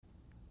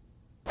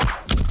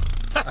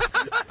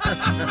Are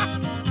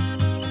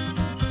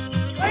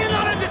you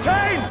not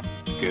entertained?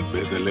 Get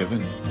busy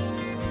living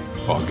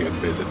or get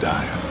busy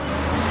dying.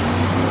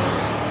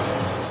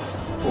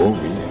 All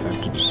we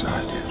have to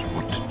decide is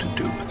what to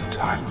do with the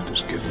time that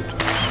is given to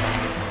us.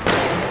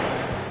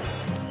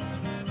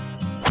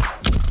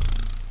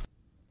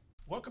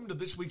 Welcome to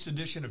this week's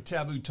edition of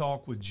Taboo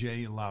Talk with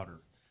Jay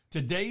Louder.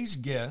 Today's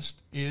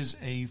guest is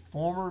a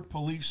former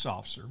police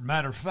officer.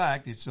 Matter of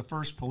fact, it's the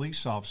first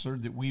police officer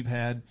that we've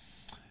had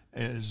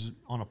as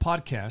on a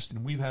podcast,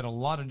 and we've had a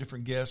lot of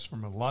different guests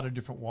from a lot of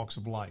different walks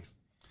of life.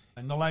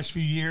 In the last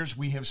few years,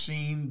 we have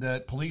seen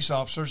that police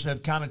officers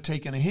have kind of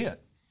taken a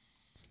hit.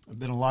 There have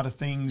been a lot of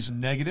things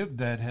negative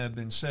that have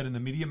been said in the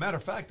media. Matter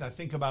of fact, I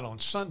think about on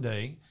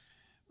Sunday,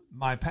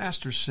 my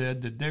pastor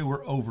said that there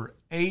were over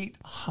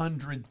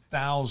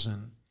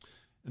 800,000,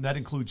 and that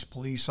includes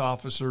police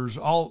officers,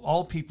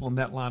 all people in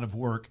that line of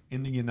work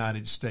in the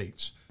United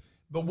States.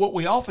 But what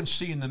we often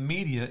see in the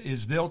media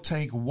is they'll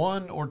take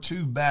one or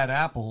two bad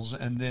apples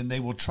and then they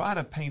will try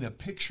to paint a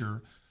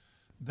picture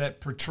that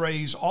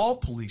portrays all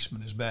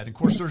policemen as bad. Of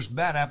course, there's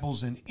bad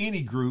apples in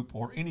any group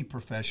or any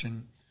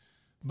profession.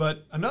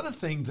 But another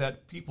thing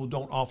that people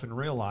don't often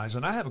realize,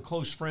 and I have a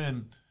close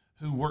friend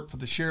who worked for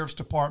the sheriff's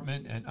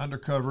department and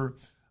undercover,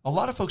 a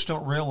lot of folks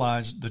don't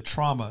realize the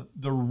trauma,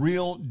 the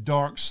real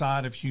dark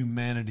side of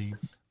humanity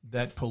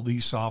that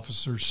police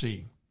officers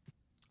see.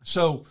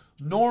 So,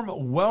 Norm,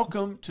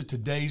 welcome to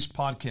today's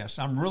podcast.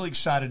 I'm really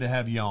excited to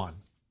have you on.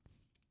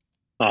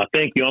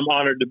 Thank you. I'm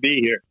honored to be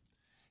here.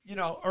 You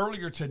know,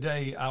 earlier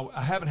today,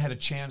 I haven't had a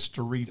chance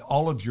to read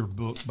all of your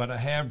book, but I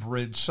have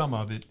read some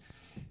of it,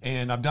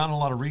 and I've done a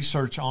lot of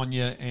research on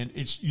you, and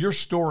it's your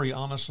story,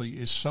 honestly,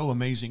 is so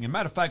amazing. As a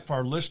matter of fact, for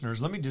our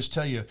listeners, let me just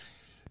tell you,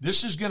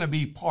 this is going to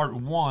be part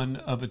one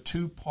of a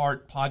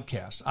two-part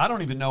podcast. I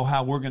don't even know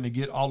how we're going to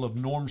get all of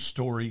Norm's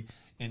story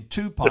in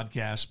two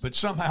podcasts, but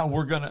somehow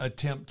we're going to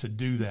attempt to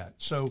do that.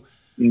 So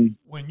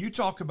when you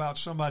talk about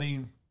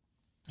somebody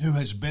who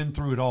has been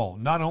through it all,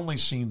 not only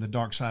seen the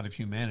dark side of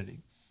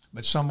humanity,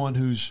 but someone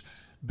who's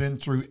been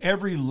through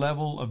every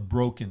level of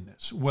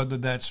brokenness, whether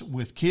that's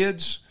with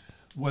kids,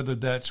 whether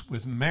that's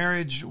with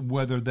marriage,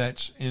 whether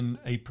that's in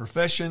a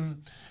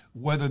profession,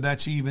 whether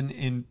that's even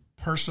in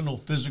personal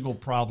physical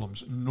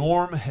problems.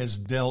 Norm has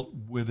dealt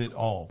with it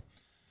all.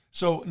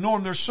 So,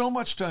 Norm, there's so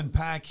much to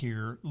unpack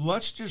here.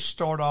 Let's just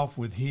start off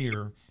with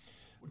here.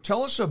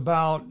 Tell us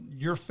about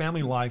your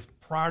family life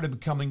prior to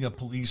becoming a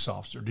police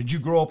officer. Did you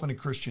grow up in a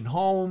Christian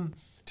home?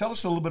 Tell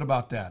us a little bit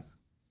about that.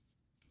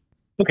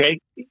 Okay.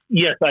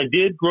 Yes, I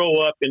did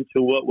grow up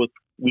into what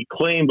we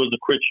claimed was a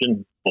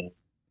Christian home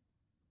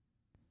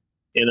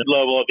in a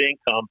level of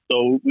income.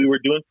 So we were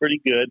doing pretty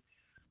good.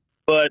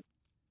 But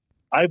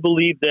I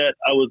believe that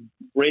I was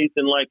raised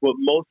in like what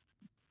most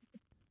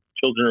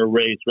children are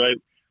raised, right?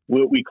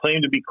 We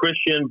claim to be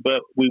Christian,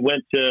 but we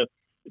went to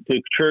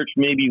church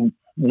maybe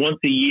once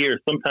a year,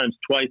 sometimes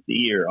twice a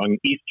year, on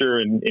Easter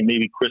and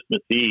maybe Christmas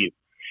Eve.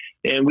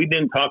 And we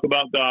didn't talk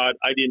about God.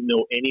 I didn't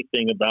know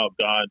anything about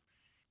God.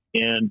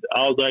 And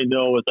all I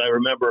know is I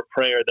remember a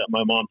prayer that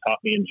my mom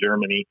taught me in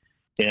Germany.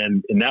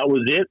 And that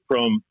was it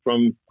from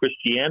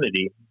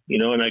Christianity, you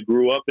know, and I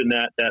grew up in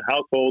that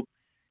household.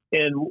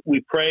 And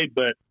we prayed,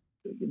 but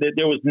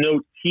there was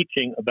no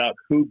teaching about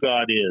who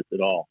God is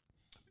at all.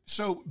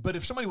 So, but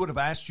if somebody would have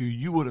asked you,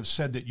 you would have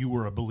said that you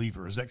were a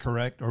believer. Is that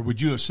correct? Or would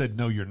you have said,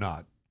 no, you're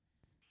not?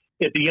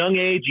 At the young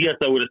age, yes,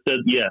 I would have said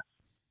yes.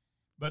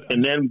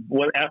 And then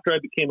after I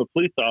became a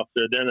police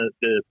officer, then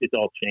it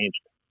all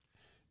changed.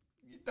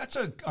 That's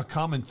a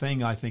common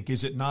thing, I think,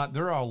 is it not?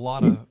 There are a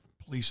lot of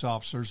police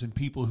officers and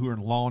people who are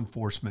in law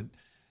enforcement.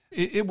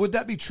 Would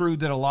that be true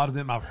that a lot of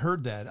them, I've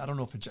heard that, I don't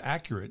know if it's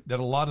accurate, that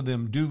a lot of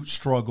them do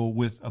struggle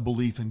with a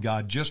belief in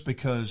God just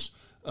because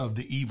of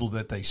the evil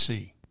that they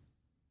see?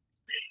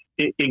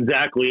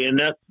 Exactly. And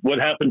that's what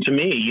happened to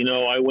me. You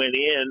know, I went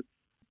in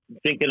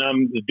thinking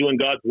I'm doing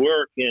God's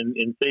work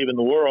and saving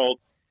the world.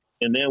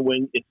 And then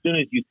as soon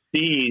as you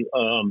see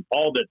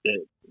all that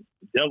the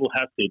devil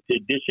has to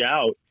dish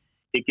out,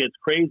 it gets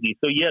crazy.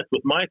 So yes,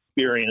 with my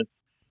experience,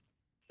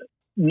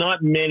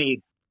 not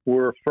many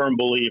were firm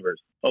believers.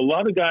 A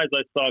lot of guys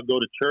I saw go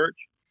to church,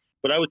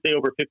 but I would say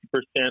over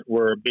 50%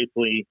 were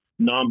basically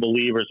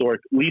non-believers, or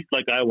at least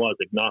like I was,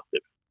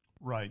 agnostic.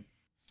 Right.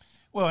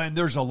 Well, and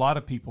there's a lot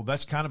of people,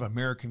 that's kind of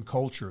American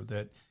culture,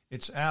 that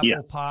it's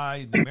apple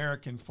pie, the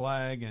American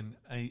flag, and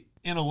a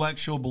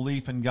intellectual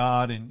belief in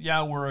God. And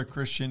yeah, we're a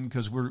Christian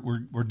because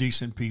we're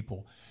decent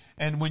people.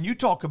 And when you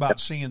talk about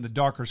seeing the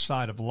darker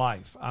side of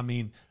life, I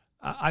mean,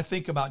 I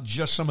think about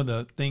just some of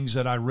the things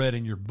that I read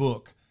in your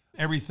book,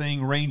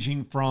 everything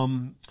ranging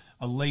from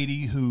a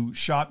lady who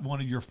shot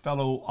one of your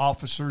fellow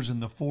officers in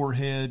the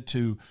forehead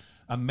to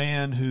a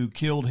man who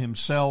killed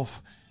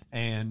himself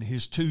and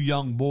his two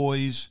young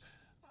boys,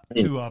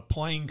 to a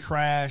plane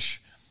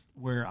crash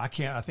where I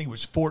think it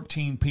was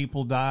 14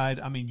 people died.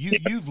 I mean,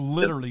 you've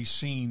literally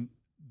seen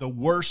the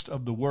worst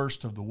of the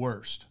worst of the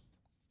worst.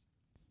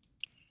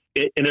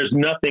 And there's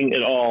nothing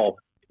at all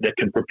that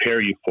can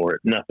prepare you for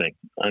it. Nothing.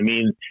 I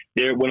mean,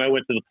 when I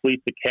went to the police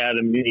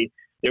academy,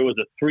 there was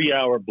a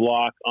 3-hour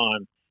block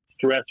on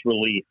stress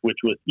relief, which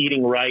was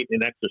eating right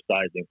and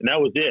exercising. And that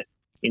was it.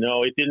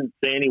 It didn't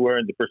say anywhere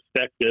in the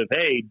perspective,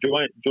 hey,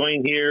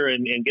 join here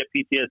and get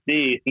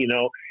PTSD.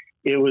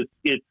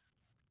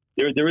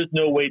 There is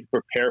no way to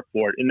prepare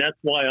for it. And that's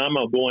why I'm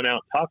going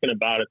out talking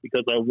about it,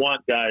 because I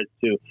want guys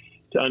to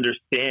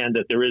understand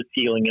that there is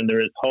healing and there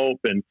is hope.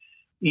 And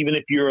even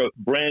if you're a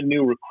brand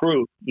new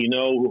recruit,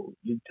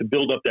 to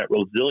build up that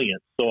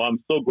resilience. So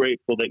I'm so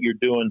grateful that you're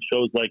doing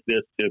shows like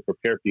this to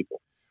prepare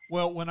people.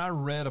 Well, when I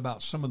read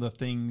about some of the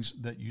things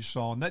that you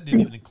saw, and that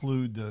didn't even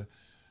include the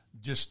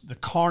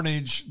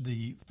carnage,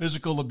 the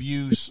physical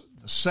abuse,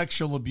 the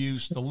sexual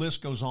abuse, the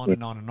list goes on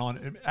and on and on.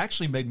 It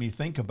actually made me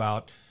think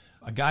about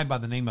a guy by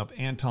the name of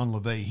Anton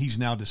LaVey. He's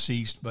now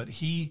deceased, but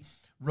he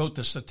wrote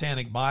the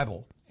Satanic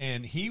Bible,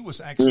 and he was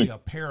actually a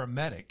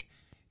paramedic.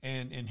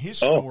 And in his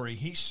story,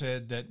 he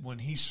said that when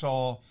he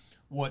saw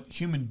what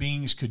human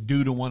beings could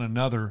do to one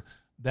another,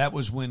 that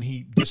was when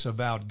he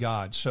disavowed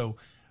God. So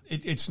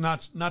it's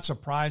not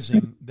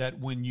surprising that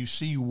when you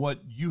see what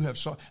you have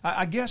saw,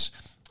 I guess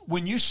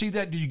when you see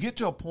that, do you get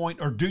to a point,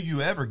 or do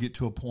you ever get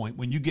to a point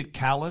when you get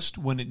calloused,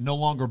 when it no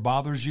longer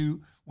bothers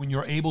you, when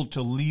you're able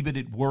to leave it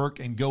at work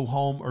and go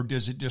home, or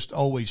does it just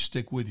always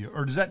stick with you?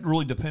 Or does that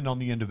really depend on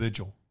the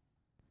individual?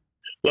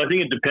 Well, I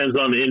think it depends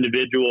on the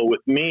individual.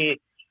 With me,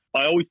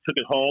 I always took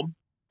it home,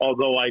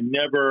 although I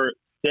never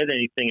said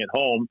anything at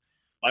home.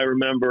 I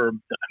remember,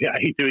 I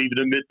hate to even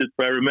admit this,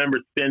 but I remember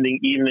spending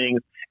evenings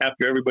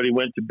after everybody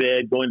went to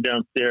bed, going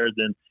downstairs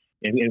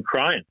and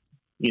crying,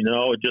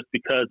 just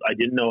because I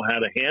didn't know how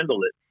to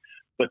handle it.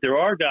 But there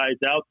are guys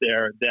out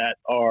there that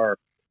are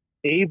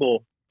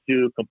able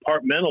to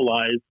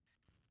compartmentalize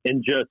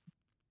and just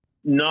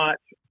not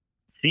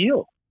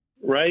feel,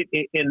 right?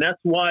 And that's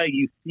why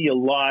you see a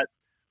lot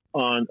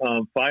on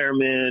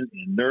firemen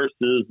and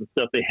nurses and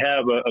stuff. They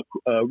have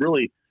a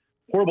really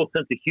horrible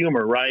sense of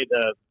humor, right?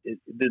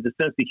 The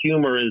sense of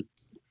humor is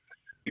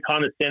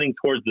condescending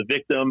towards the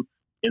victim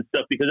and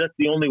stuff, because that's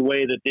the only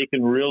way that they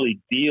can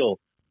really deal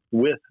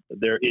with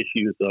their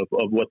issues of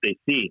what they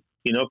see,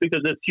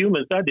 because as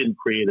humans, God didn't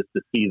create us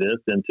to see this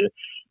and to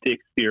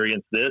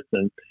experience this.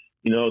 And,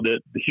 the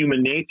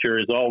human nature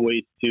is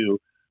always to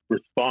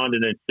respond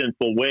in a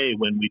sinful way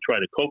when we try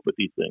to cope with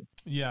these things.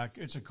 Yeah,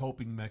 it's a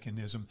coping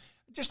mechanism.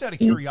 Just out of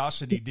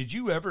curiosity, did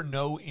you ever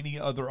know any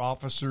other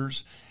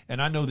officers?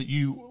 And I know that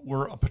you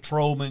were a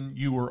patrolman,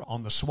 you were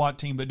on the SWAT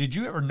team, but did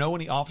you ever know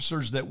any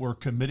officers that were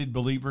committed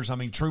believers? I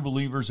mean, true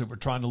believers that were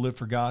trying to live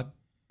for God?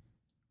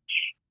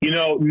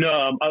 No.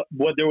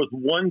 There was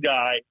one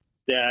guy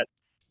that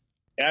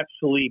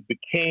actually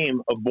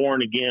became a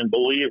born-again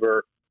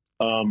believer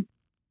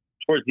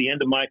towards the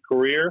end of my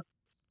career.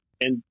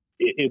 And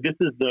this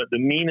is the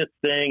meanest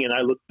thing, and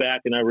I look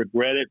back and I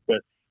regret it,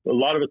 but a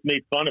lot of us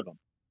made fun of him.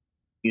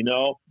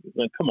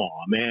 Like, come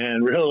on,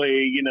 man,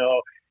 really,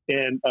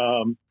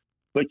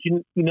 but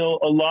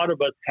a lot of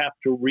us have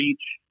to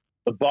reach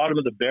the bottom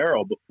of the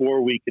barrel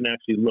before we can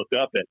actually look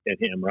up at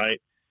him,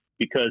 right?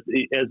 Because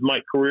as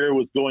my career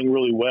was going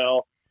really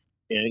well,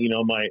 and,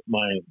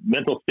 my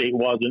mental state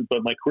wasn't,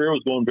 but my career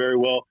was going very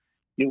well,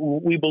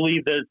 we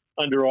believe that it's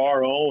under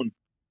our own,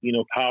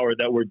 power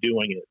that we're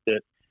doing it,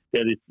 that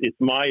it's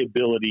my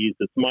abilities,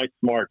 it's my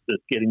smarts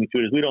that's getting me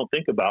through it. We don't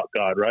think about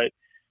God, right?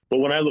 But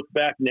when I look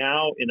back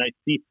now and I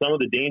see some of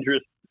the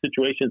dangerous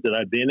situations that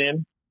I've been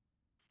in,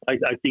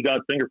 I see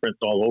God's fingerprints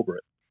all over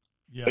it.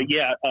 Yeah. But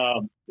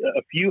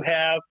a few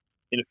have,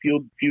 and a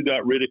few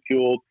got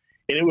ridiculed.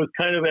 And it was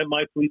kind of at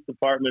my police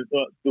department,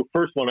 the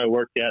first one I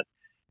worked at,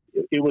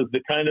 it was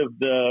the kind of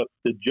the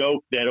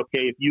joke that,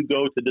 okay, if you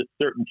go to this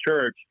certain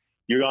church,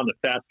 you're on the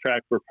fast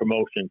track for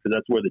promotion because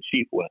that's where the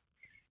chief went.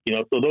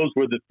 So those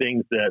were the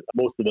things that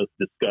most of us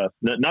discussed.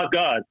 Not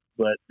God,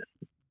 but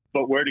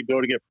where to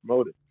go to get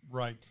promoted.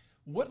 Right.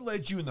 What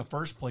led you in the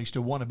first place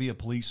to want to be a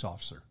police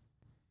officer?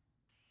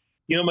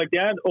 My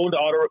dad owned an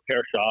auto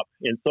repair shop,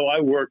 and so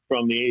I worked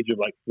from the age of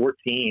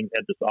 14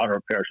 at this auto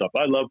repair shop.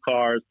 I love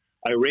cars.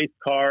 I raced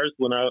cars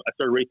when I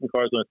started racing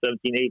cars when I was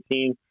 17,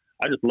 18.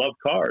 I just loved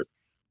cars.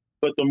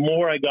 But the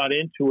more I got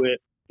into it,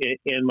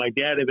 and my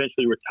dad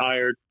eventually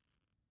retired,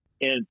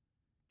 and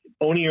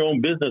owning your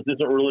own business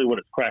isn't really what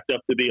it's cracked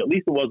up to be. At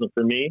least it wasn't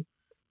for me.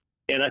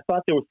 And I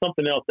thought there was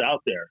something else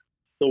out there.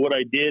 So what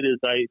I did is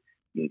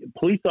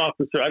police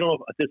officer, I don't know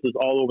if this is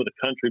all over the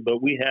country,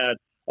 but we had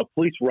a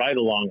police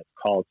ride-along, it's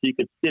called. So you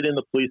could sit in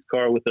the police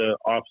car with an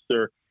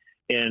officer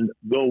and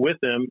go with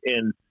them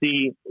and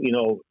see,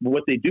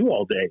 what they do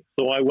all day.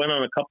 So I went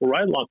on a couple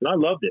ride-alongs, and I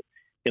loved it.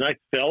 And I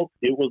felt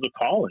it was a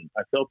calling.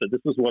 I felt that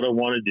this is what I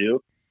want to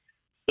do.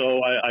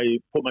 So I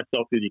put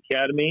myself through the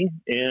academy,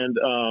 and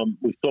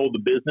we sold the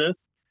business.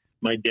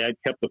 My dad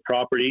kept the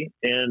property,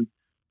 and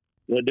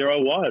there I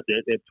was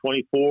at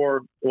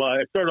 24. Well,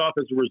 I started off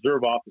as a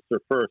reserve officer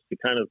first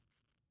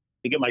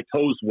to get my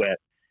toes wet.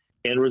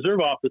 And a reserve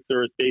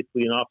officer is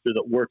basically an officer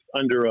that works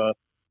under a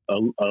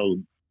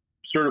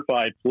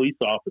certified police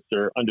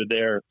officer under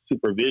their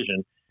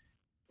supervision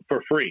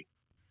for free.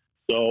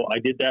 So I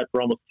did that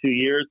for almost 2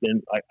 years,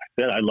 and I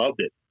said I loved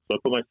it. So I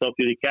put myself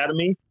through the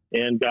academy,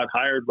 and got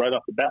hired right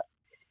off the bat.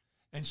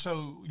 And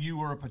so you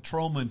were a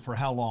patrolman for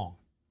how long?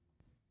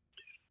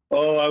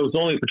 Oh, I was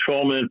only a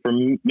patrolman for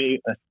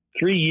maybe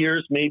 3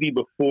 years, maybe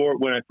before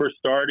when I first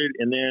started,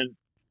 and then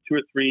 2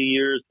 or 3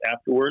 years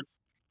afterwards.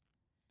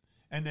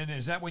 And then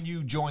is that when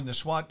you joined the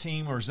SWAT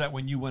team, or is that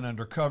when you went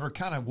undercover?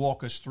 Kind of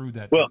walk us through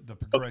that, the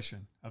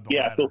progression of the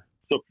ladder.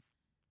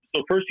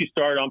 So first you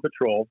start on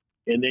patrol,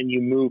 and then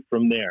you move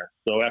from there.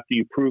 So after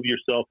you prove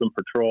yourself in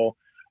patrol,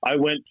 I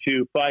went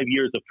to 5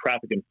 years of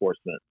traffic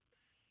enforcement.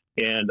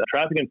 And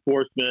traffic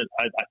enforcement,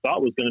 I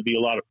thought was going to be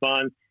a lot of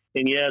fun.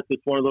 And yes,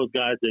 it's one of those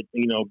guys that,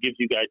 gives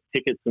you guys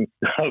tickets and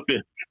stuff.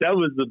 And that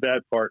was the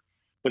bad part.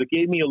 But it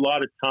gave me a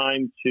lot of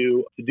time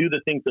to do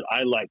the things that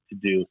I like to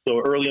do.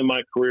 So early in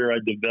my career, I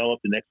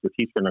developed an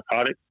expertise for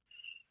narcotics.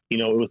 It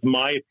was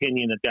my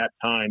opinion at that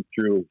time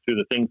through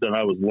the things that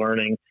I was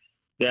learning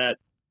that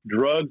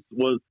drugs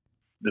was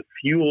the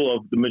fuel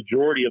of the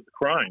majority of the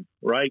crime,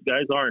 right?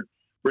 Guys aren't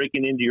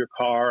breaking into your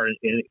car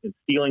and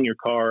stealing your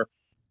car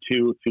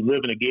to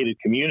live in a gated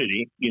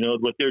community.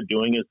 What they're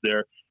doing is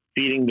they're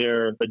feeding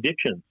their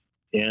addictions,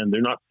 and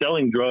they're not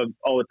selling drugs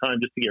all the time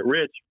just to get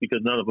rich, because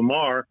none of them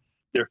are.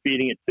 They're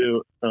feeding it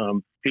to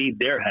feed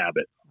their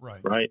habit,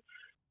 right?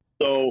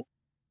 So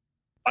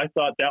I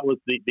thought that was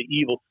the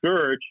evil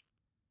scourge.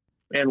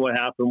 And what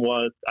happened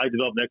was I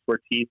developed an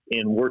expertise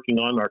in working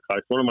on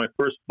narcotics. One of my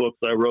first books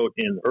I wrote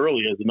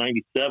early as a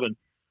 97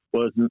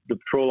 was The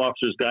Patrol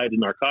Officer's Guide to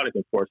Narcotic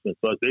Enforcement.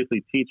 So I was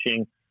basically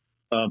teaching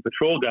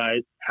patrol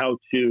guys how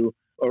to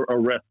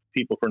arrest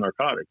people for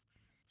narcotics.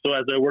 So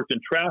as I worked in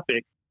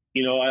traffic,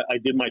 I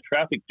did my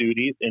traffic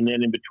duties, and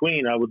then in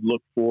between I would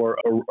look for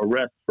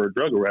arrests, for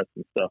drug arrests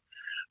and stuff.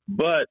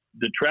 But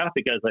the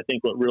traffic is, I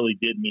think, what really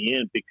did me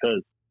in,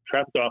 because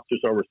traffic officers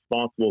are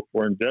responsible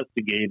for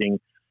investigating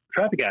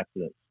traffic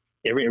accidents,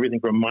 everything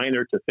from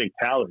minor to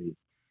fatalities.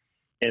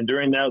 And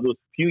during those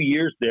few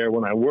years there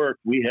when I worked,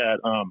 we had,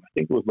 I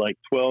think it was like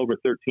 12 or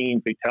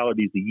 13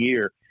 fatalities a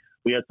year.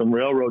 We had some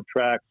railroad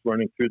tracks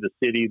running through the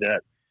city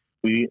that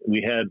we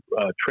had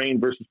train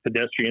versus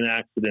pedestrian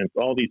accidents,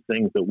 all these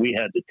things that we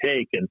had to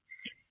take. And,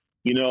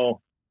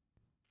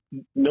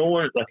 no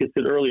one, like I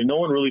said earlier, no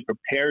one really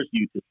prepares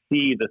you to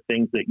see the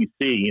things that you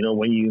see.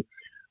 When you,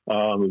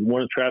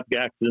 one of the traffic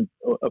accidents,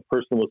 a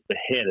person was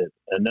beheaded.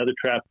 Another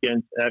traffic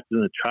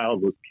accident, a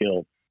child was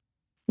killed.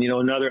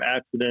 Another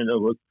accident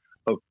was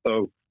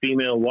a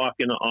female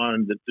walking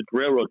on the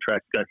railroad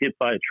tracks, got hit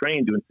by a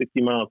train doing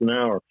 60 miles an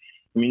hour.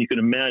 I mean, you can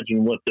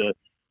imagine what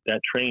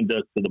that train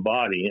does to the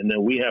body. And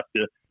then we have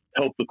to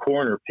help the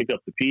coroner pick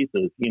up the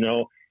pieces.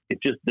 It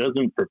just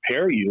doesn't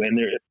prepare you. And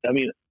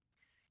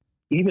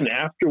even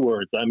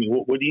afterwards,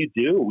 what do you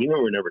do? We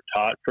were never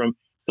taught from.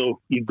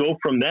 So you go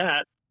from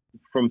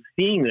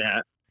seeing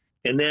that,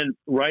 and then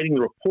writing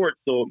the report.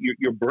 So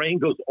your brain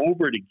goes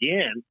over it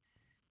again.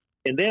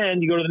 And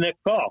then you go to the next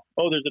call.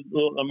 Oh, there's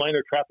a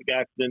minor traffic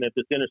accident at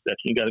this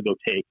intersection. You got to go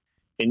take.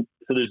 And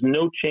so there's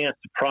no chance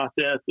to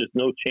process. There's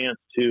no chance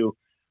to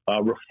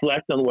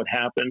reflect on what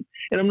happened.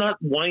 And I'm not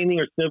whining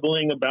or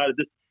sniveling about it.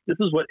 This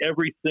is what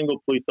every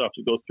single police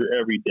officer goes through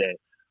every day.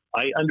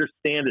 I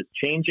understand it's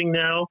changing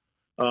now,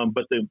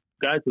 but the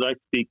guys that I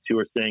speak to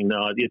are saying,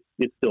 no,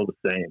 it's still the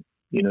same.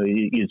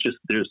 It's just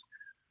there's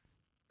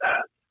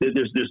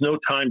no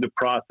time to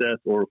process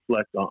or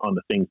reflect on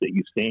the things that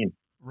you've seen.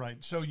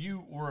 Right. So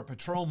you were a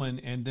patrolman,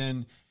 and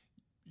then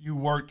you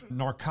worked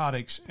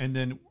narcotics, and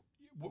then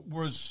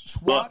was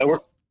SWAT?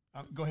 Well,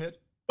 go ahead.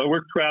 I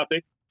worked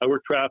traffic, and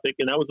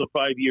that was a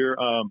 5-year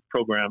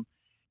program.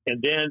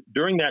 And then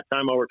during that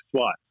time, I worked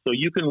SWAT. So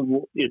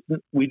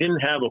we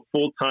didn't have a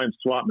full-time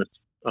SWAT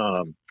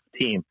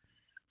team.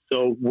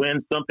 So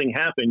when something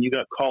happened, you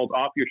got called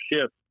off your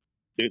shift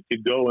to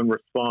go and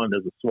respond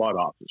as a SWAT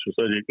officer.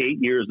 So I did 8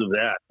 years of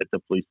that at the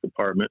police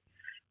department.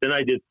 Then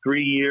I did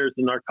 3 years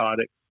in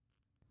narcotics,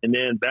 and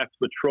then back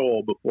to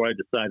patrol before I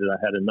decided I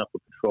had enough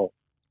of patrol.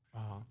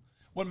 Uh-huh.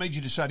 What made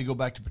you decide to go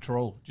back to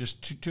patrol?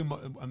 Just too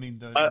much? I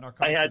mean,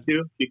 I had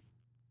to.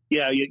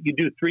 You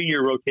do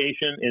 3-year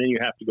rotation, and then you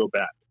have to go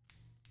back.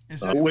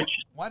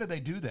 Why do they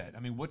do that? I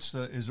mean,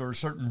 is there a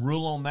certain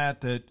rule on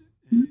that?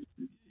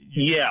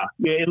 Yeah.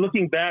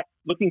 Looking back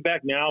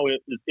now,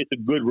 it's a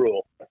good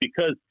rule,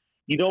 because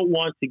you don't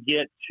want to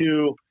get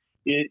too.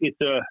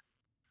 It's a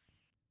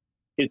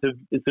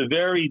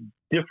very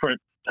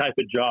different type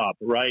of job,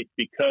 right?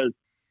 Because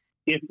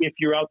if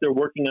you're out there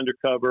working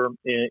undercover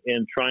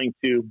and trying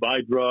to buy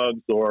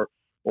drugs or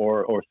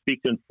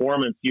speak to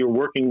informants, you're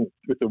working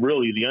with the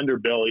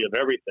underbelly of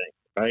everything,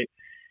 right?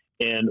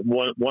 And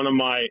one of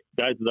my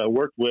guys that I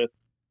worked with,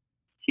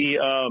 he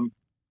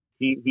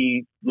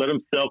let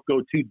himself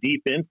go too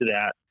deep into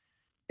that,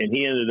 and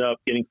he ended up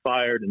getting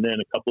fired. And then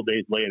a couple of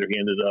days later, he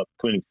ended up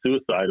committing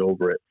suicide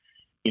over it.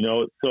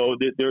 So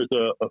there's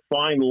a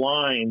fine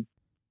line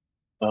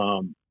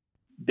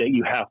that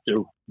you have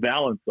to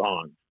balance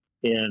on.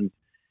 And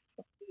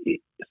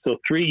so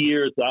 3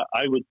 years,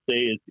 I would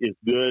say is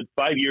good.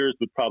 5 years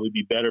would probably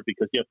be better,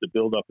 because you have to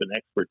build up an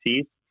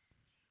expertise.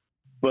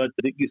 But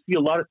you see a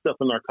lot of stuff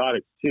in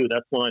narcotics too.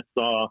 That's when I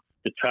saw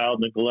the child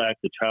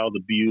neglect, the child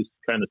abuse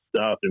kind of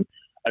stuff. And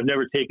I've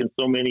never taken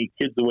so many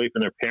kids away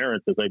from their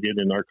parents as I did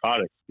in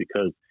narcotics,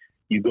 because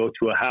you go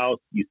to a house,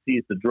 you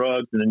seize the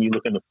drugs, and then you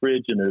look in the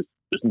fridge and there's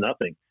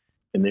nothing.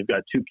 And they've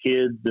got 2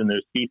 kids and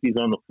there's feces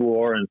on the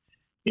floor. And,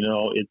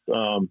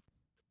 it's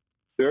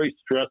very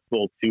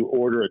stressful to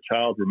order a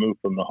child removed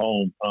from the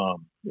home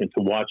and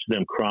to watch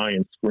them cry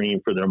and scream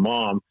for their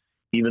mom,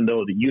 even though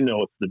that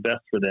it's the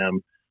best for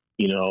them.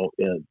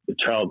 The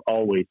child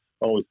always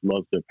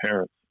loves their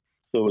parents.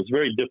 So it's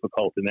very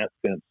difficult in that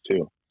sense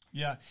too.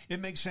 Yeah, it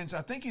makes sense.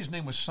 I think his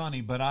name was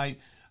Sonny, but I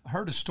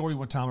heard a story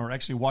one time, or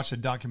actually watched a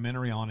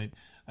documentary on it,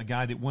 a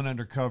guy that went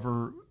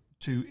undercover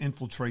to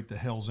infiltrate the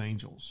Hells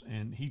Angels.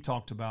 And he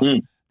talked about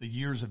the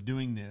years of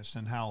doing this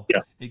and how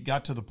it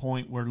got to the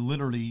point where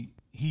literally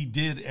he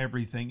did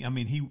everything. I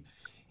mean,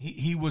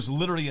 he was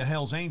literally a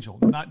Hells Angel,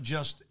 not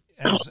just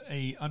as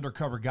a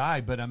undercover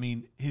guy, but I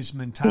mean, his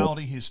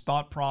mentality, his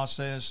thought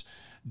process,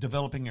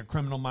 developing a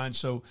criminal mind.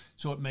 So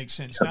it makes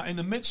sense. Now, in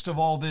the midst of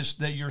all this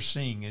that you're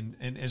seeing,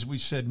 and as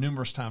we've said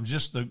numerous times,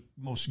 just the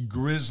most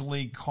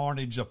grisly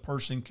carnage a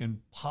person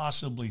can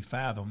possibly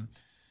fathom,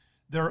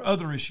 there are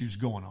other issues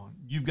going on.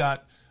 You've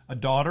got a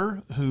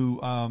daughter who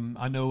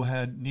I know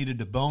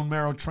needed a bone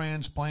marrow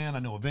transplant. I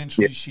know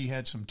eventually she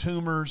had some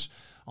tumors.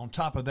 On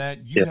top of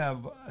that, you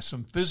have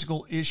some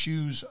physical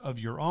issues of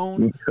your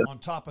own. On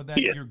top of that,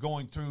 you're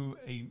going through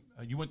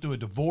you went through a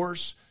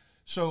divorce.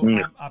 So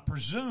I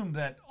presume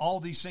that all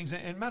these things,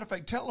 and matter of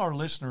fact, tell our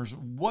listeners,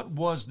 what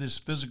was this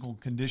physical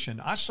condition?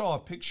 I saw a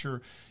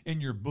picture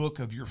in your book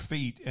of your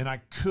feet, and I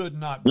could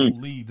not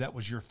believe that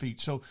was your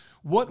feet. So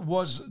what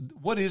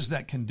is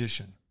that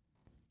condition?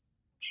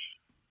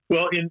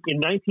 Well, in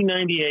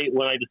 1998,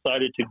 when I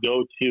decided to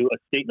go to a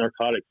state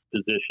narcotics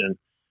position,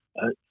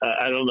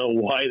 I don't know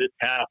why this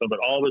happened, but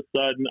all of a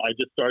sudden I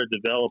just started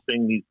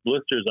developing these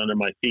blisters under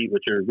my feet,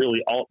 which are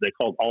really they're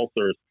called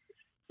ulcers.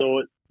 So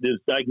it is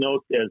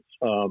diagnosed as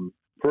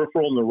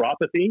peripheral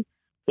neuropathy.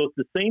 So it's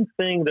the same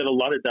thing that a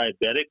lot of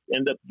diabetics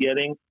end up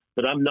getting,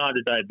 but I'm not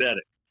a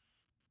diabetic.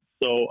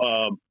 So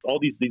all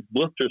these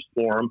blisters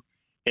form.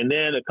 And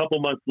then a couple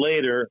months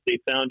later, they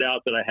found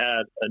out that I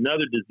had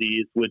another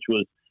disease, which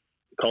was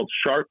called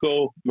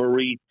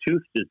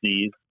Charcot-Marie-Tooth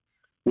disease,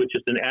 which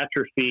is an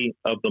atrophy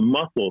of the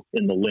muscles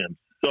in the limbs.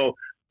 So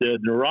the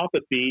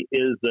neuropathy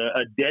is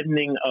a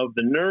deadening of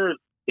the nerves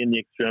in the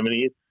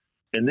extremities,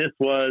 and this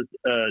was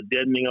a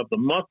deadening of the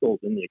muscles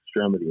in the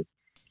extremities.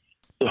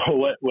 So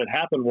what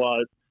happened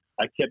was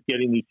I kept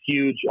getting these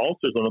huge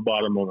ulcers on the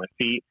bottom of my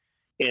feet,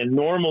 and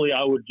normally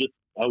I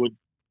would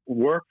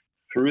work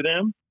through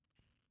them,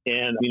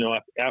 and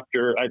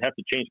after I'd have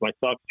to change my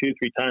socks 2-3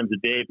 times a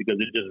day because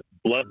it just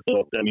blood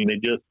soaked. I mean, they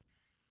just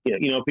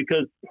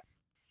because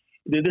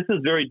this is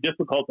very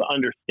difficult to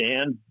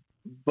understand,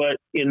 but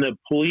in the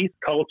police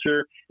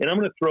culture, and I'm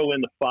going to throw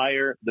in the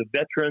fire, the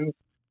veterans,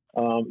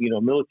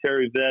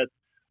 military vets,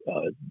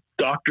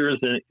 doctors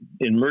and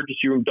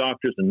emergency room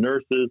doctors and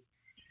nurses,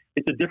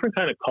 it's a different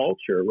kind of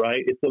culture,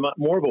 right? It's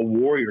more of a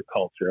warrior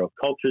culture, a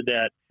culture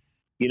that,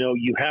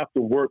 you have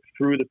to work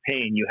through the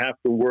pain. You have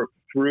to work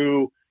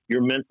through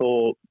your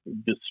mental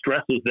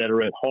distresses that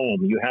are at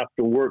home. You have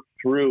to work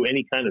through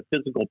any kind of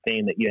physical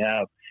pain that you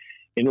have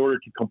in order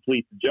to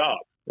complete the job.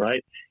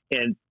 Right.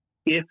 And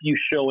if you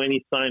show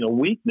any sign of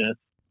weakness,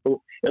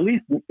 at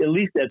least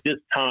at this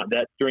time,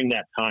 that during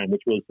that time,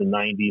 which was the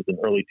 90s and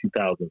early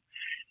 2000s,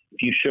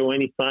 if you show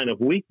any sign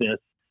of weakness,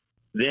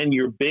 then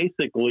you're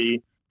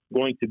basically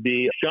going to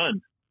be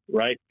shunned.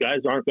 Right. Guys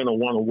aren't going to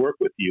want to work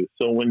with you.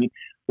 So when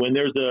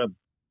there's a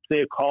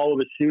call of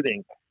a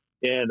shooting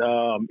and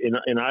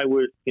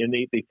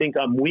they think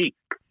I'm weak,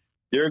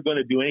 they're going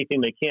to do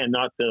anything they can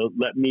not to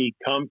let me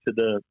come to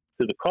the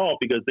call,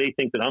 because they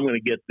think that I'm going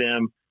to get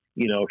them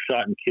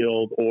shot and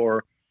killed,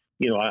 or,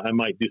 I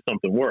might do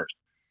something worse.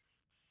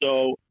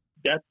 So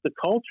that's the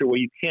culture where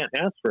you can't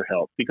ask for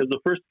help, because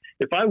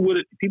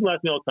people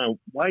ask me all the time,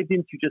 why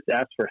didn't you just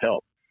ask for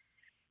help?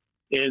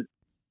 And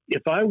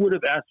if I would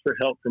have asked for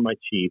help from my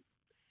chief,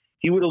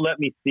 he would have let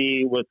me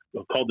see what's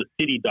called the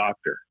city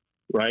doctor,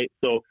 right?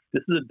 So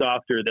this is a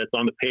doctor that's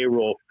on the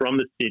payroll from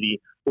the city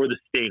or the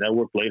state. I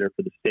worked later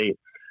for the state.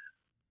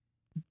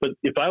 But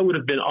if I would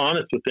have been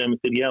honest with them and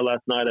said, yeah,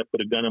 last night I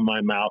put a gun in my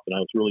mouth and I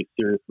was really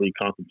seriously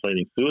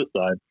contemplating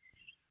suicide,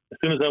 as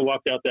soon as I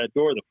walked out that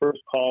door, the first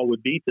call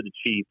would be to the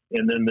chief.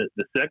 And then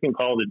the second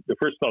call, the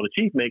first call the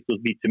chief makes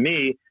would be to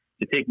me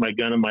to take my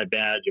gun and my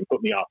badge and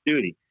put me off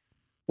duty.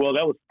 Well,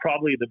 that was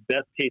probably the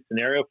best case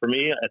scenario for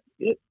me,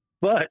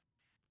 but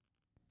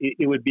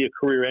it would be a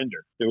career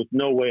ender. There was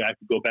no way I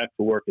could go back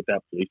to work at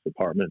that police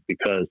department,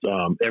 because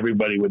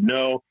everybody would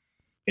know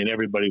and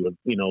everybody would,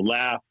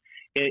 laugh.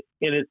 And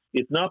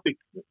it's not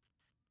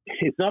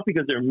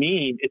because they're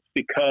mean. It's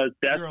because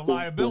that's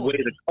the way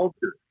the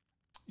culture.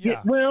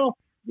 Yeah.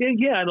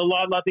 And a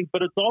lot of things,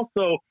 but it's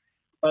also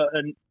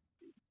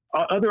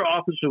other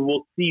officers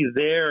will see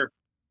their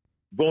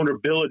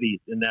vulnerabilities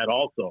in that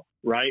also,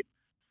 right?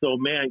 So,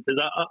 man, because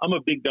I'm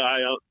a big guy.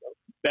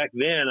 Back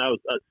then, I was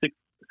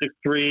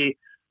 6'3".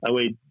 I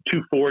weighed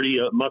 240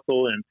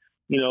 muscle, and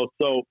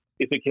so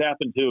if it could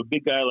happen to a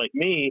big guy like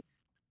me,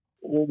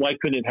 well, why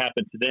couldn't it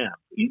happen to them?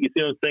 You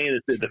see what I'm saying?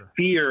 It's the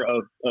fear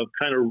of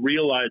kind of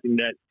realizing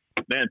that,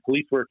 man,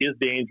 police work is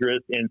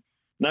dangerous, and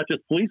not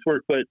just police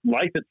work, but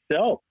life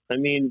itself. I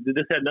mean,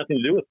 this had nothing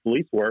to do with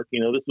police work.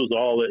 This was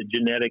all a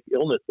genetic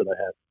illness that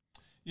I had.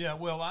 Yeah,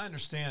 well, I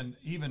understand.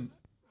 Even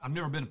I've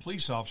never been a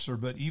police officer,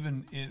 but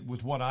even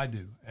with what I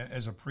do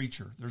as a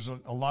preacher, there's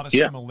a lot of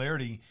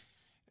similarity.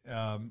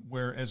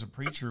 Where as a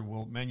preacher,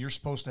 well, man, you're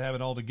supposed to have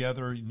it all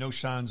together, no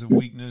signs of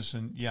weakness,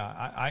 and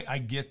I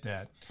get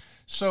that.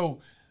 So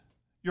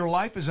your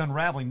life is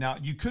unraveling. Now,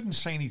 you couldn't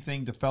say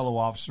anything to fellow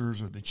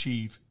officers or the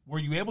chief. Were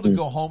you able to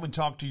go home and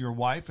talk to your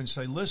wife and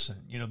say, listen,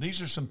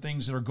 these are some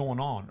things that are going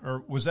on?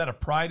 Or was that a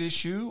pride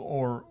issue,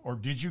 or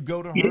did you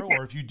go to her?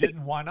 Or if you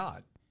didn't, why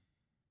not?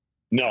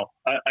 No,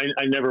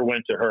 I never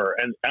went to her.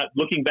 And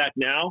looking back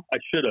now, I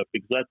should have,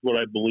 because that's what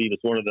I believe is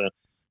one of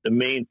the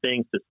main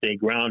things to stay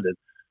grounded.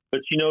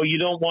 But, you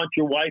don't want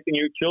your wife and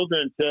your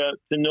children to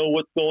know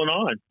what's going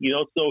on.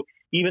 So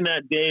even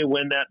that day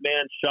when that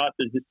man shot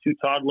his two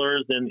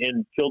toddlers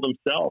and killed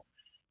himself,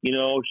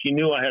 she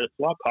knew I had a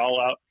SWAT call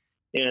out.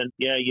 And,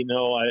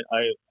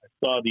 I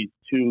saw these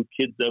two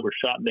kids that were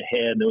shot in the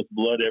head, and there was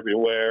blood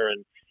everywhere.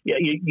 And,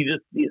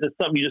 it's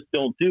something you just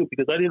don't do,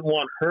 because I didn't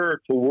want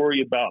her to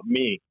worry about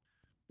me,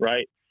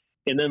 right?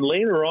 And then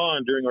later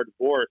on during our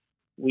divorce,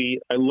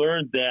 I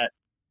learned that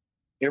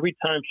every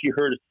time she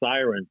heard a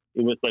siren,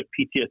 it was like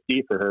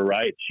PTSD for her,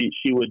 right?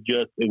 She would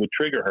it would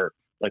trigger her.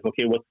 Like,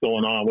 okay, what's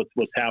going on?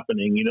 What's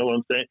happening? You know what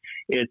I'm saying?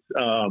 It's,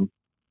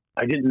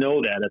 I didn't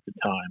know that at the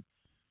time.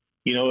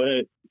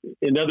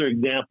 Another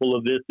example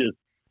of this is,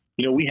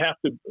 we have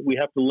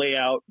to lay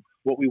out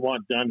what we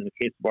want done in the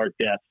case of our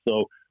death.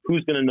 So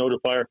who's going to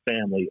notify our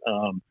family?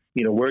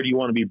 Where do you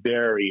want to be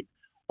buried?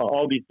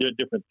 All these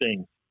different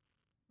things.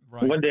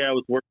 Right. One day I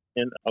was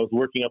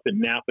working up in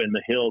Napa in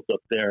the hills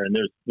up there, and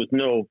there was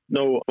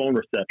no phone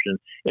reception.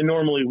 And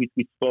normally we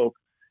spoke,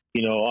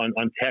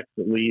 on text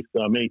at least,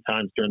 many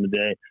times during the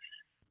day.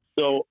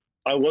 So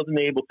I wasn't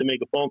able to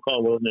make a phone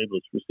call. I wasn't able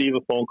to receive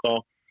a phone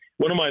call.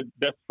 One of my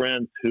best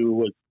friends, who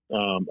was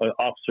an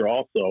officer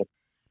also,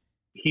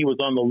 he was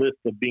on the list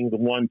of being the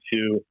one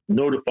to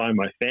notify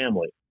my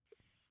family.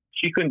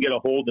 She couldn't get a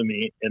hold of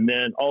me, and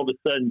then all of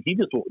a sudden he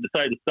just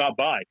decided to stop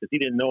by because he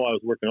didn't know I was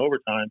working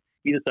overtime.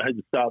 He decided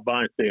to stop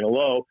by and say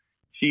hello.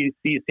 She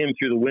sees him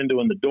through the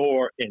window in the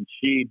door, and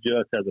she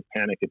just has a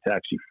panic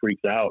attack. She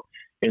freaks out,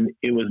 and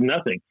it was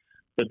nothing.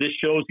 But this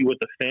shows you what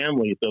the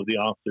families of the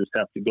officers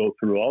have to go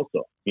through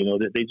also,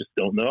 that they just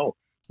don't know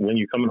when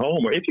you're coming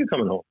home or if you're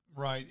coming home.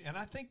 Right, and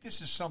I think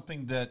this is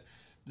something that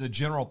the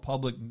general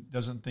public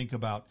doesn't think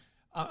about.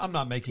 I'm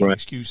not making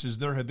excuses.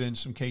 There have been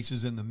some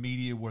cases in the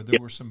media where there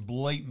were some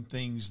blatant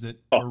things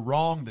that were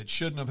wrong, that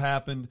shouldn't have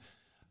happened.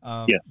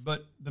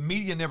 But the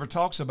media never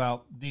talks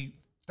about the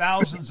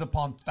thousands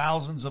upon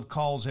thousands of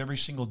calls every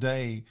single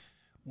day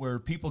where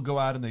people go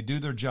out and they do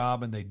their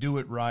job and they do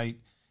it right.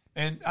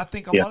 And I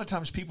think a lot of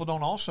times people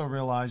don't also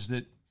realize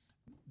that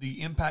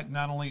the impact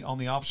not only on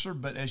the officer,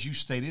 but as you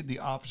stated, the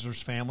officer's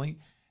family.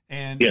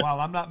 And while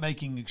I'm not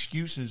making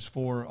excuses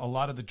for a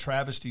lot of the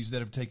travesties that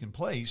have taken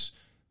place,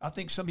 I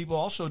think some people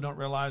also don't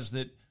realize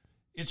that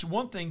it's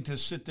one thing to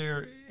sit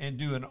there and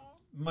do a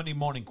Monday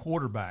morning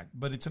quarterback,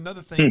 but it's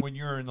another thing when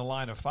you're in the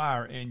line of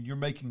fire and you're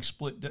making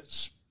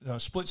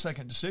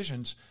split-second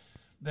decisions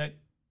that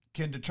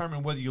can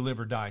determine whether you live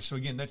or die. So,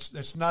 again,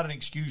 that's not an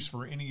excuse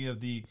for any of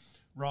the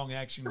wrong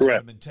actions that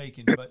have been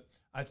taken, but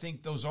I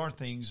think those are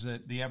things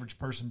that the average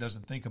person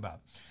doesn't think about.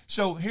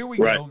 So here we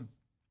go.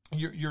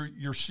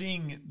 You're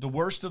seeing the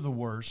worst of the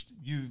worst.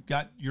 You've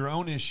got your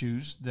own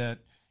issues that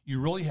you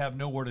really have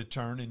nowhere to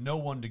turn and no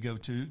one to go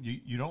to.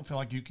 You don't feel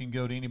like you can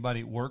go to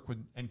anybody at work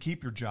and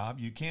keep your job.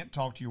 You can't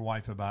talk to your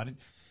wife about it.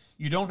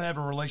 You don't have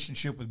a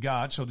relationship with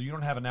God, so you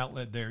don't have an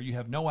outlet there. You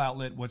have no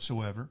outlet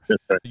whatsoever.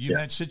 You've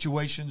had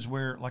situations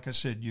where, like I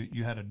said,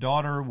 you had a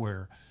daughter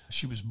where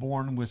she was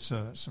born with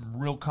some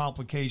real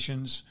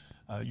complications.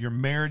 Your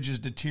marriage is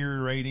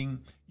deteriorating.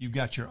 You've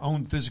got your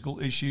own physical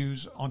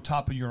issues on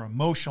top of your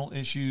emotional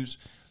issues.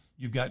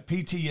 You've got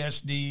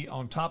PTSD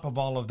on top of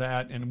all of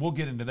that, and we'll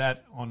get into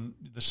that on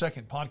the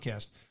second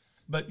podcast.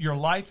 But your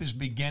life is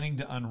beginning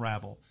to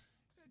unravel.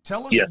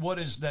 Tell us what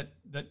is that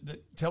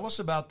tell us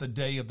about the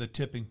day of the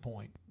tipping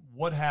point.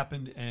 What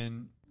happened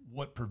and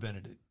what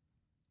prevented it?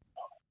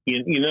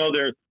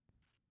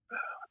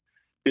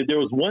 There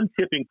was one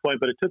tipping point,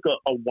 but it took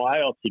a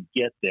while to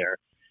get there.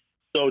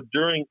 So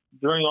during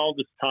all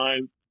this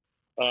time,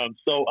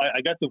 so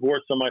I got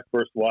divorced from my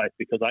first wife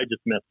because I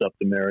just messed up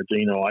the marriage.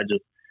 I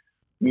just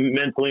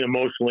mentally,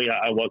 emotionally,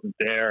 I wasn't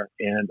there,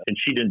 and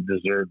she didn't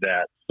deserve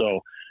that. So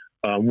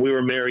we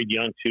were married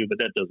young too, but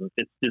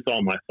it's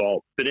all my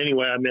fault. But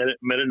anyway, I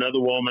met another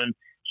woman.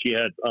 She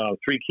had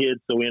 3 kids,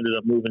 so we ended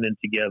up moving in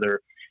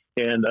together,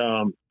 and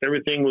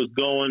everything was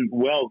going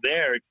well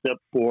there,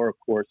 except for, of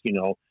course,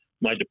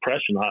 my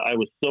depression. I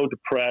was so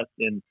depressed,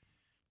 and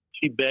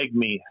she begged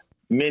me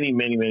many,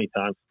 many, many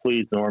times,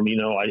 please, Norm,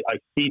 I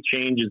see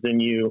changes in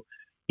you.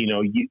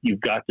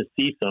 You've got to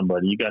see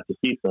somebody. You got to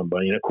see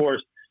somebody. And of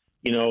course,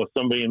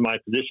 somebody in my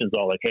position is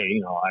all like,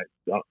 hey,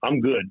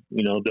 I'm good.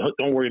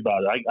 Don't worry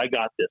about it. I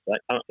got this.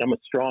 I'm a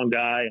strong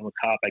guy. I'm a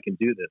cop. I can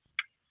do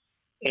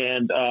this.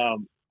 And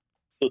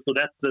so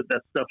that's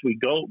that stuff we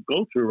go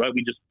through, right?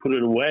 We just put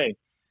it away.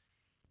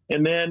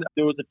 And then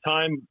there was a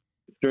time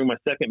during my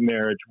second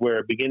marriage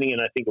where, beginning in,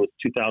 I think it was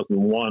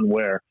 2001,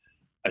 where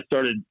I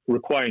started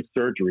requiring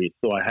surgery.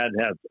 So I had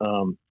to have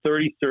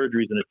 30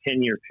 surgeries in a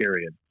 10-year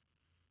period.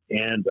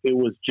 And it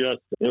was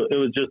just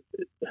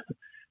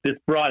this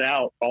brought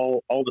out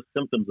all the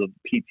symptoms of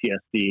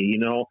PTSD.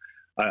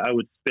 I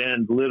would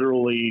spend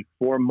literally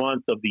 4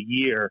 months of the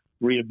year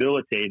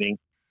rehabilitating,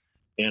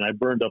 and I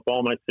burned up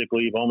all my sick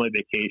leave, all my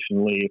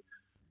vacation leave.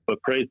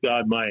 But praise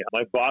God, my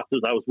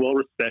bosses, I was well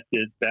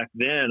respected. Back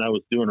then, I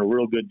was doing a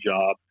real good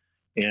job,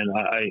 and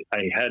I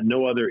had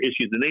no other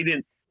issues. And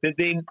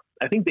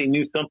I think they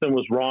knew something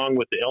was wrong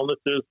with the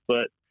illnesses,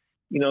 but,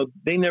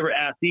 they never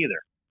asked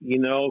either,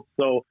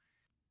 So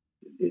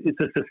it's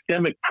a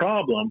systemic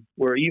problem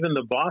where even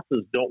the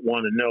bosses don't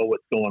want to know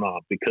what's going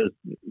on because,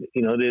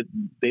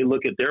 they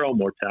look at their own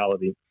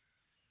mortality.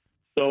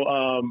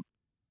 So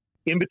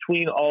in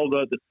between all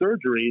the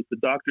surgeries, the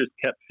doctors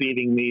kept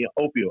feeding me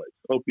opioids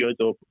for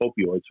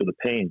the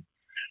pain.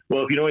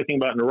 Well, if you know anything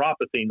about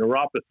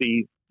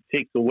neuropathy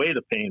takes away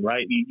the pain,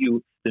 right?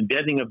 The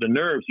deadening of the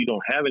nerves, you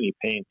don't have any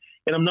pain.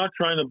 And I'm not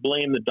trying to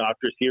blame the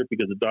doctors here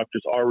because the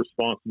doctors are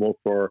responsible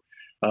for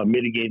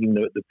mitigating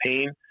the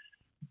pain.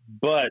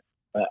 But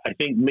I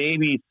think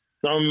maybe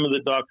some of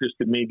the doctors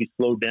could maybe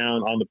slow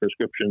down on the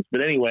prescriptions.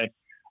 But anyway,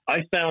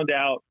 I found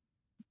out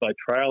by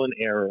trial and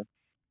error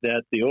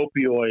that the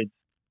opioids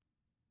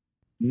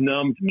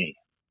numbed me.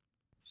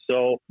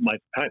 So my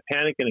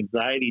panic and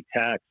anxiety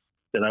attacks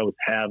that I was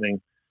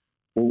having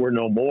were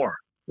no more,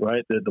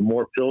 right? The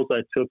more pills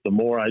I took, the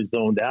more I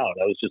zoned out.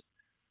 I was just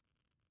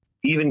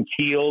even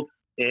keeled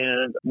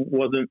and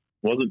wasn't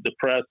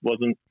depressed,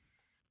 wasn't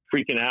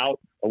freaking out.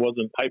 I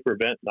wasn't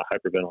hypervigilant.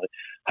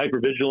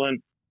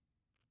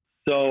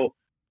 So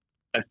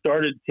I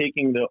started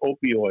taking the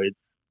opioids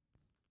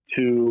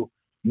to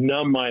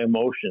numb my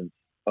emotions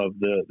of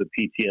the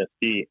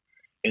PTSD.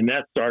 And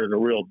that started a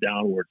real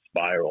downward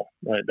spiral,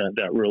 right?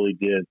 That really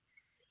did.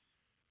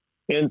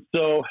 And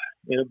so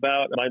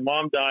my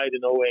mom died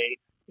in 2008,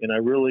 and I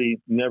really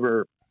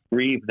never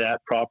grieved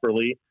that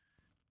properly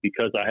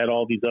because I had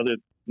all these other,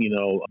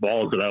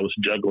 balls that I was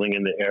juggling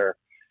in the air.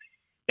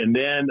 And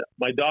then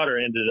my daughter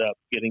ended up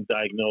getting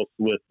diagnosed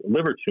with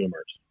liver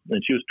tumors,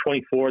 and she was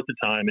 24 at the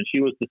time, and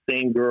she was the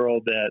same girl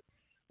that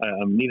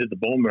needed the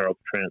bone marrow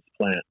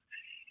transplant.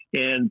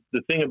 And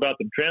the thing about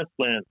the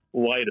transplant,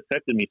 why it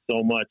affected me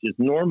so much, is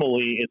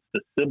normally it's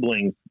the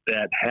siblings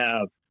that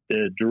have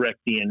the direct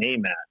DNA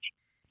match.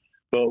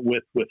 But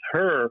with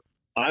her,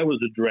 I was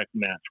a direct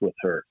match with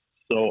her.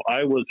 So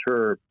I was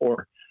her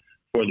for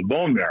the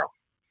bone marrow.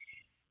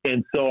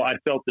 And so I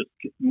felt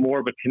this more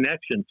of a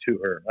connection to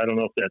her. I don't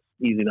know if that's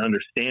easy to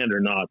understand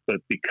or not, but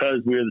because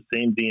we're the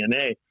same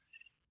DNA.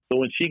 So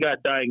when she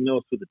got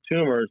diagnosed with the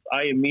tumors,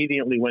 I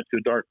immediately went to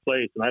a dark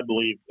place. And I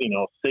believe,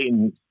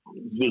 Satan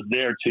was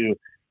there to,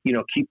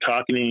 keep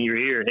talking in your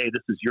ear. Hey,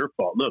 this is your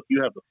fault. Look,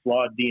 you have the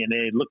flawed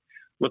DNA. Look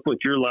what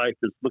your life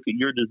is. Look at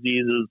your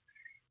diseases.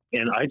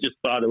 And I just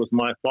thought it was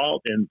my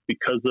fault. And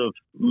because of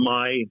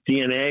my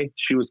DNA,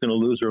 she was going to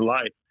lose her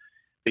life.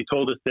 They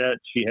told us that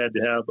she had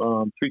to have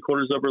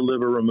 3/4 of her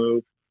liver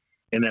removed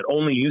and that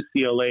only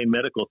UCLA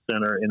Medical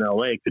Center in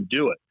LA could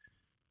do it.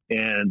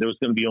 And there was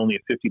going to be only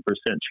a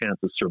 50% chance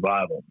of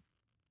survival.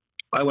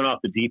 I went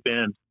off the deep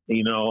end.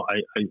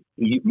 I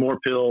eat more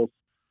pills,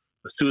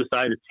 a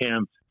suicide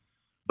attempt.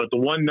 But the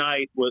one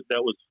night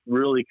that was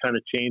really kind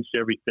of changed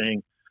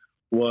everything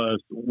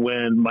was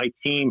when my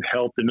team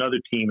helped another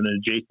team in an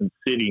adjacent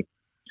city.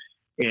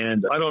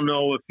 And I don't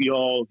know if you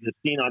all have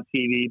seen on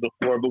TV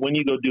before, but when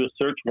you go do a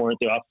search warrant,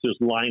 the officers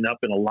line up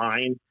in a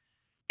line,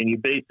 and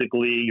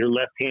your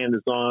left hand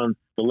is on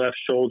the left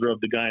shoulder of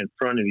the guy in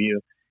front of you,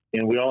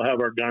 and we all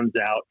have our guns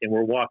out, and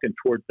we're walking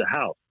towards the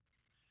house.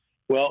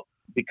 Well,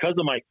 because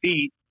of my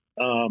feet,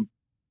 all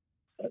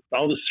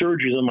the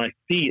surgeries on my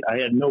feet, I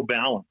had no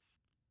balance,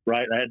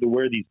 right? I had to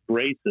wear these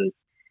braces.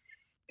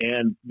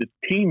 And the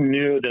team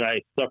knew that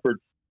I suffered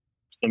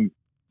some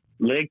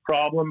leg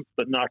problems,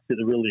 but not to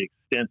the really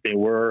extent they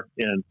were.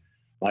 And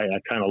I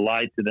kind of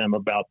lied to them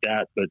about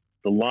that. But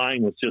the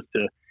lying was just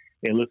to,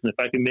 hey, listen, if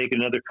I can make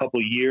another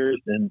couple of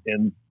years and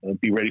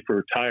be ready for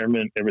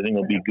retirement, everything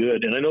will be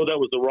good. And I know that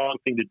was the wrong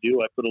thing to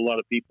do. I put a lot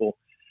of people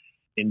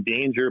in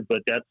danger,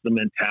 but that's the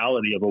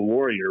mentality of a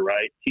warrior,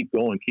 right? Keep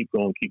going, keep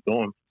going, keep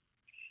going.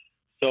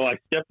 So I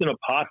stepped in a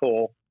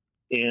pothole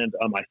and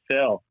I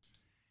fell.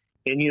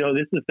 And,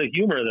 this is the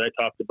humor that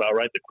I talked about,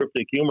 right? The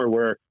cryptic humor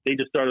where they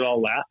just started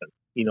all laughing.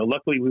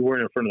 Luckily we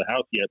weren't in front of the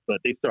house yet, but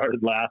they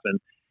started laughing.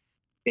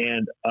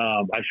 And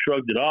I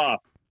shrugged it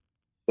off.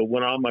 But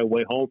when on my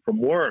way home from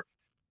work,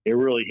 it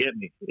really hit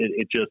me.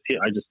 It just hit.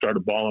 I just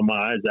started bawling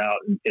my eyes out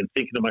and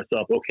thinking to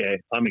myself,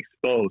 okay, I'm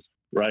exposed,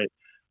 right?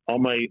 All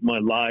my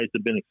lies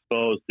have been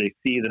exposed. They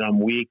see that I'm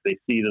weak. They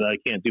see that I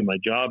can't do my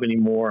job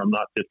anymore. I'm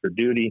not fit for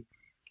duty.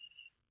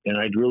 and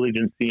I really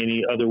didn't see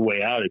any other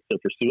way out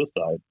except for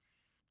suicide.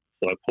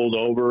 So I pulled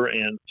over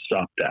and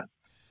stopped that.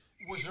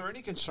 Was there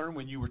any concern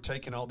when you were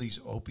taking all these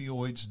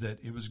opioids that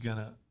it was going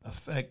to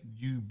affect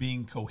you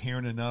being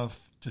coherent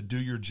enough to do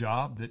your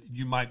job, that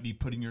you might be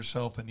putting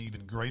yourself in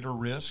even greater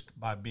risk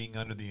by being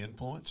under the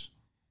influence?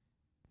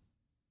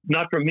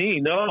 Not for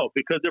me, no,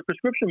 because they're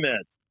prescription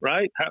meds,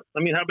 right? How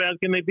bad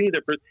can they be?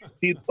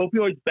 See,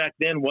 opioids back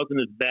then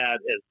wasn't as bad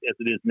as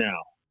it is now,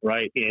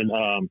 right?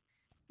 And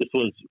this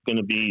was going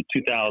to be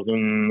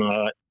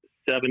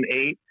 2007,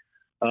 8.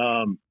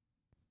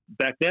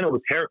 Back then it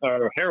was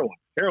heroin.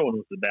 Heroin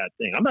was the bad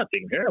thing. I'm not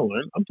taking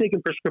heroin. I'm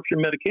taking prescription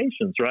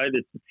medications, right?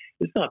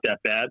 It's not that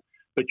bad.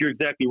 But you're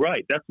exactly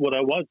right. That's what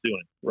I was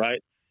doing,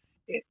 right?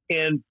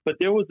 But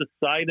there was a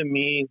side of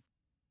me,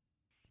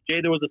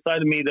 Jay. There was a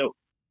side of me that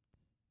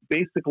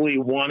basically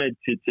wanted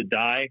to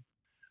die.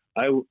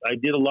 I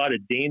did a lot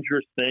of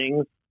dangerous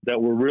things that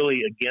were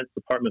really against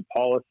department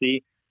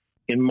policy.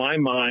 In my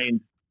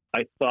mind,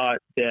 I thought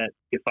that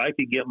if I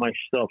could get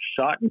myself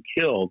shot and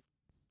killed,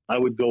 I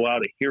would go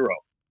out a hero,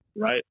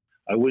 right?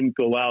 I wouldn't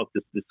go out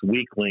this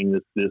weakling,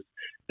 this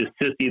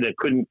sissy that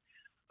couldn't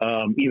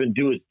even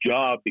do his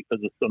job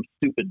because of some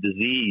stupid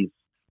disease,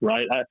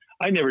 right?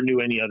 I never knew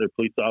any other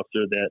police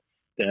officer that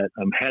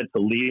had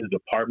to leave the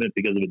department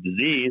because of a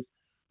disease,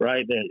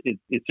 right? That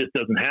it just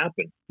doesn't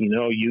happen.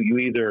 You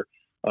either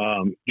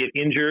get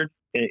injured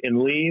and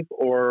leave,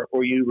 or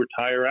you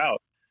retire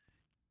out.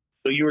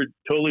 So you were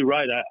totally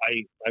right.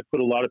 I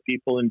put a lot of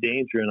people in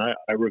danger, and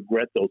I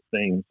regret those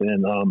things.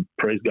 And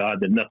praise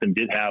God that nothing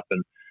did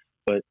happen.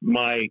 But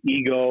my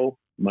ego,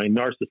 my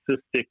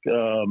narcissistic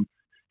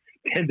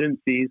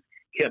tendencies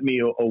kept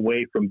me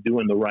away from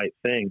doing the right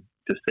thing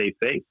to save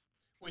face.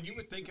 When you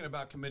were thinking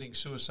about committing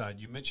suicide,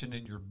 you mentioned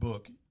in your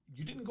book,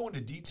 you didn't go into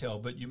detail,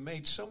 but you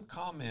made some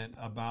comment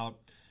about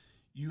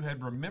you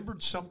had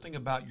remembered something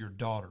about your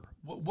daughter.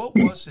 What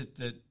was it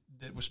that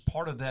was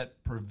part of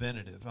that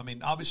preventative? I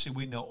mean, obviously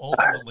we know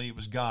ultimately it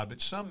was God,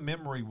 but some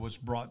memory was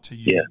brought to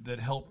you that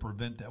helped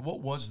prevent that. What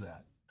was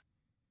that?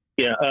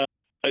 Yeah,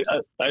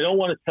 I don't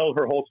want to tell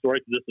her whole story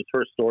because this is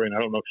her story, and I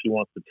don't know if she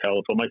wants to tell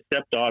it. But my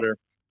stepdaughter,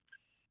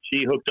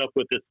 she hooked up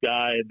with this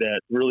guy that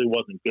really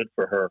wasn't good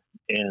for her.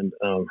 And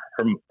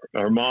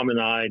her mom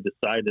and I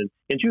decided,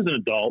 and she was an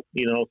adult,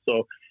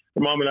 so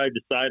her mom and I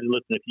decided,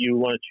 listen, if you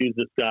want to choose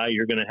this guy,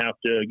 you're going to have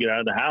to get out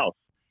of the house.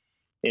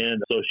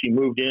 And so she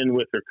moved in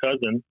with her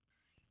cousin.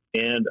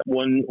 And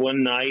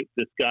one night,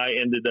 this guy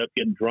ended up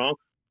getting drunk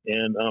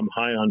and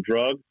high on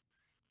drugs.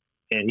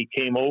 And he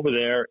came over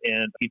there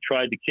and he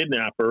tried to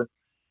kidnap her.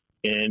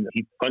 And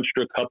he punched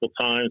her a couple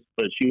times,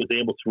 but she was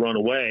able to run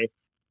away.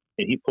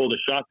 And he pulled a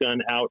shotgun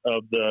out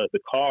of the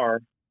car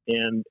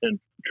and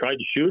tried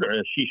to shoot her.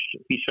 And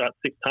he shot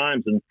 6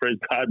 times, and praise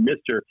God,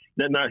 missed her.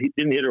 He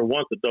didn't hit her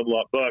once, a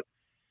double-aught buck,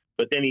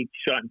 but then he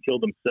shot and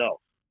killed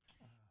himself.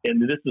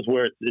 And this is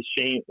where it's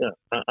shame.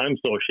 I'm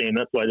so ashamed.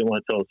 That's why I didn't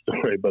want to tell a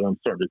story, but I'm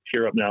starting to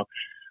tear up now.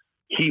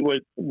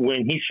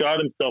 When he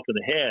shot himself in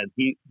the head,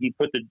 he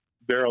put the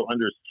barrel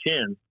under his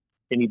chin,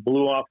 and he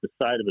blew off the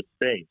side of his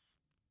face.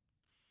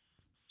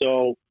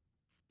 So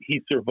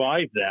he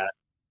survived that.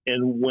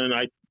 And when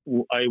I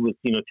was,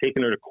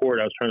 taking her to court,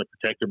 I was trying to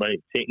protect her by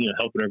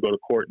helping her go to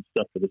court and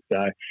stuff for this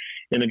guy.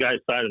 And the guy's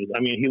side of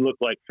it, he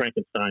looked like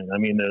Frankenstein.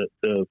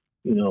 The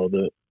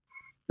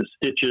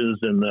stitches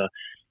and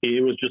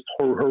it was just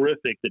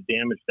horrific, the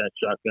damage that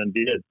shotgun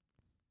did.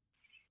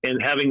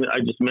 And I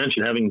just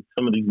mentioned having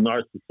some of these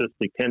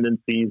narcissistic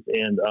tendencies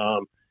and,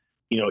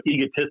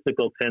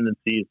 egotistical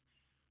tendencies.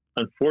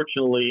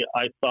 Unfortunately,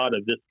 I thought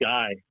of this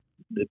guy.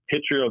 The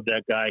picture of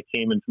that guy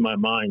came into my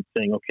mind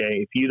saying, okay,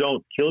 if you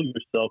don't kill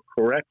yourself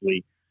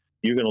correctly,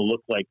 you're going to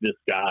look like this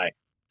guy.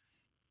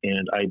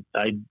 And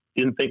I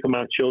didn't think of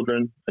my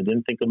children. I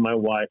didn't think of my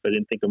wife. I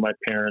didn't think of my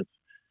parents.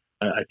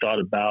 I thought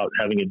about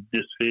having a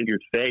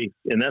disfigured face.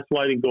 And that's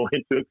why I didn't go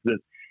into it, because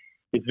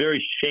it's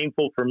very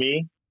shameful for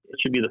me. It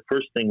should be the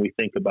first thing we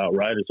think about,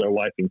 right, is our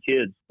wife and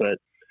kids. But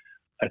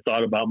I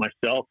thought about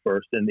myself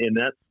first. And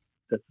that's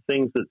the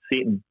things that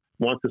Satan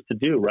wants us to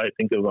do, right?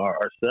 Think of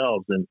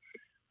ourselves. And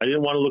I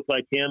didn't want to look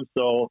like him,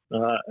 so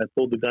I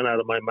pulled the gun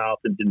out of my mouth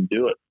and didn't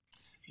do it.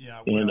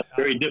 Yeah, and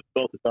very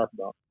difficult to talk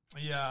about.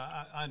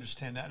 Yeah, I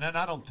understand that. And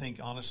I don't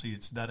think, honestly,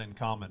 it's that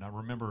uncommon. I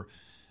remember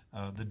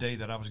the day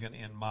that I was going to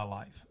end my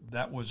life.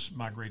 That was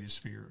my greatest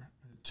fear,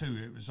 too.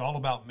 It was all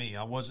about me.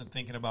 I wasn't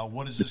thinking about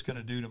what is this going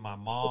to do to my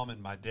mom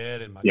and my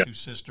dad and my 2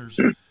 sisters.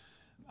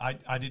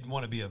 I didn't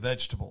want to be a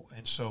vegetable.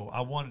 And so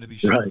I wanted to be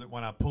sure that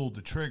when I pulled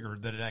the trigger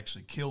that it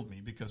actually killed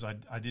me, because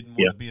I didn't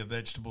want to be a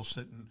vegetable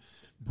sitting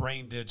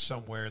brain dead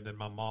somewhere, than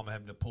my mom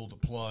having to pull the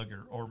plug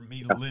or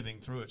me living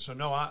through it. So,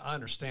 no, I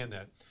understand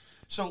that.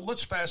 So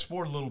let's fast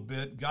forward a little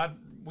bit. God,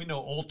 we know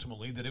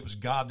ultimately that it was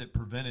God that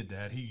prevented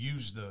that. He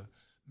used the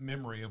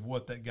memory of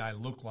what that guy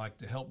looked like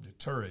to help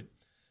deter it.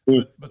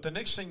 But the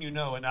next thing you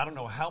know, and I don't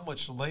know how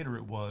much later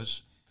it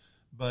was,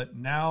 but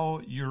now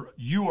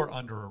you are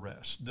under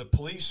arrest. The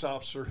police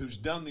officer who's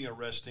done the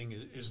arresting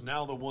is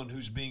now the one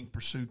who's being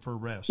pursued for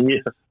arrest.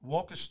 Yeah.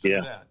 Walk us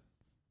through that.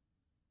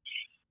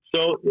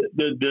 So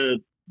the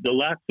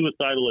last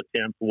suicidal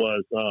attempt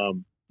was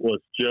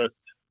just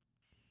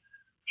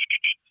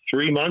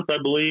 3 months, I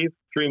believe.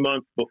 3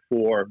 months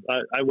before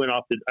I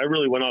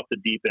really went off the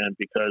deep end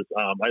because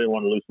I didn't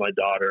want to lose my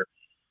daughter,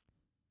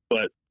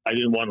 but I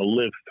didn't want to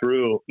live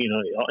through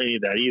any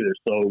of that either.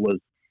 So it was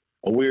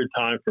a weird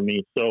time for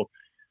me. So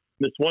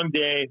this one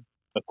day,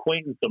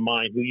 acquaintance of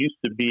mine who used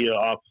to be an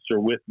officer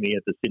with me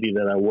at the city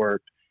that I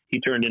worked,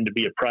 he turned in to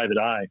be a private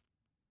eye,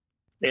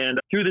 and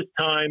through this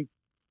time,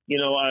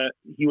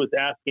 he was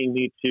asking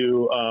me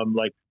to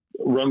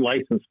run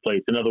license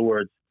plates. In other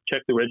words,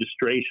 check the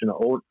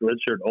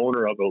registered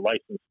owner of a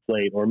license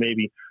plate, or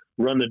maybe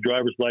run the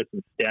driver's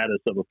license status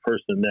of a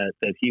person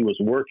that he was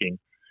working.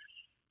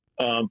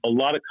 A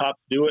lot of cops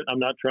do it. I'm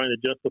not trying to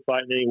justify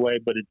it in any way,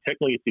 but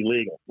technically it's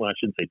illegal. Well, I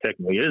shouldn't say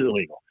technically. It is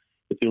illegal.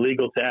 It's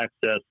illegal to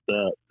access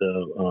the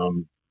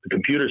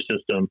computer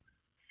system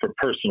for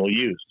personal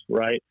use,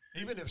 right?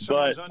 Even if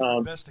someone's under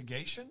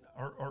investigation,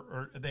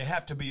 or they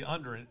have to be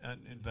under an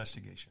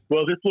investigation?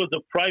 Well, this was a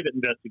private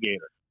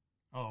investigator.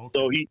 Oh, okay.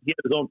 So he had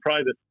his own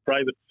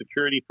private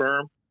security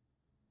firm,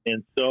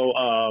 and so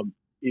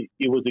it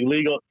was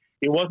illegal.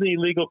 It wasn't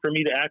illegal for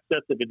me to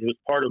access it. It was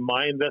part of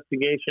my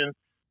investigation,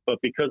 but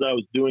because I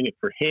was doing it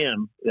for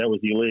him, that was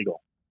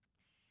illegal.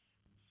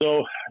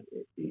 So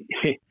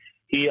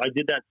I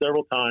did that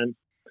several times,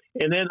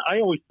 and then I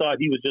always thought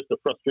he was just a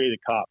frustrated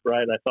cop,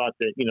 right? I thought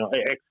that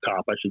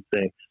ex-cop, I should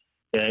say,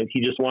 and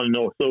he just wanted to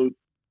know. So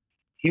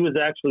he was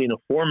actually an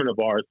informant of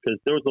ours, because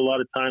there was a lot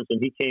of times when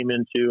he came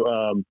into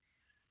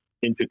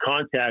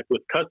contact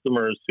with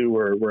customers who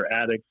were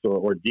addicts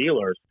or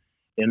dealers,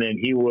 and then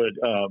he would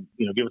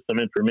give us some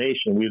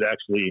information. We'd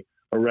actually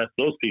arrest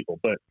those people.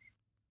 But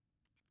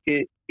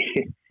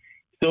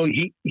so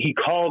he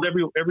called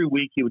every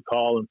week. He would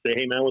call and say,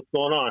 "Hey man, what's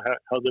going on?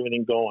 How's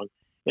everything going?"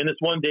 And this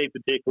one day in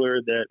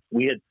particular, that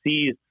we had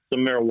seized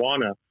some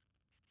marijuana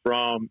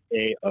from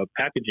a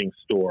packaging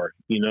store.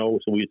 So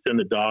we'd send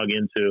the dog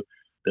into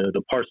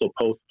the parcel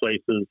post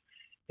places,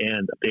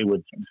 and they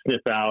would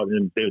sniff out,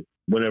 and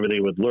whenever they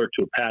would alert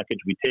to a package,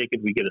 we take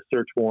it, we get a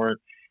search warrant.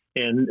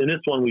 And in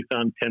this one, we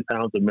found 10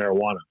 pounds of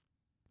marijuana.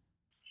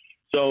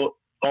 So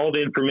all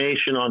the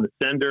information on the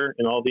sender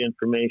and all the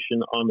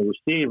information on the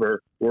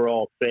receiver were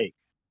all fake.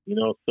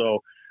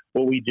 So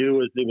what we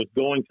do is, it was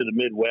going to the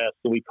Midwest.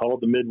 So we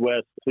called the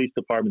Midwest Police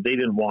Department. They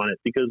didn't want it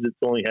because it's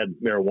only had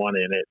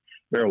marijuana in it.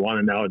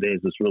 Marijuana nowadays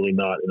is really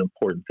not an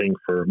important thing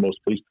for most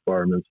police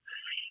departments.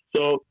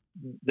 So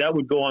that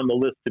would go on the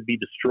list to be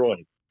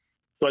destroyed.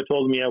 So I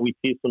told him, yeah, we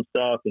see some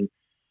stuff. And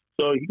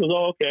so he goes,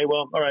 oh, okay,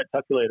 well, all right,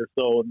 talk to you later.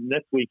 So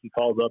next week he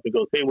calls up and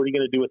goes, hey, what are you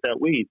going to do with that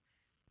weed?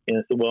 And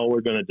I said, well,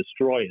 we're going to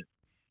destroy it.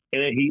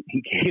 And then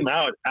he came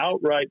out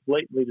outright,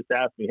 blatantly just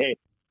asked me, hey,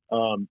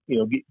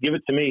 give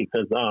it to me,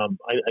 because I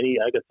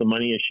got some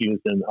money issues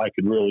and I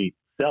could really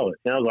sell it.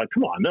 And I was like,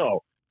 come on, no,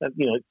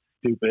 it's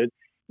stupid.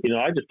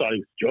 I just thought he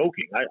was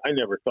joking. I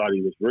never thought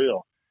he was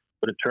real.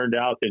 But it turned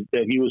out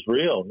that he was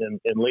real. And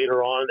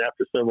later on,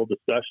 after several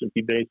discussions,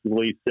 he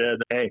basically said,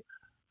 hey,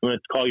 I'm going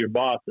to call your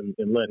boss and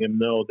let him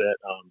know that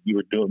you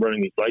were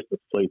running these license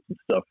plates and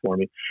stuff for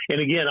me.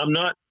 And again,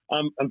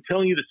 I'm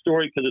telling you the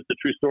story because it's a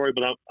true story,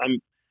 but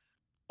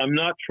I'm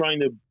not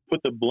trying to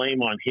put the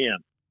blame on him,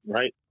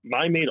 right?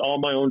 I made all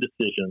my own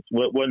decisions,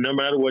 no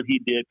matter what he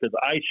did, because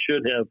I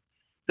should have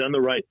done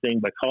the right thing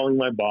by calling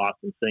my boss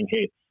and saying,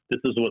 hey,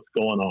 this is what's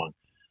going on.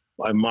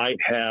 I might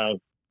have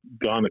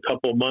gone a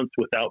couple of months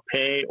without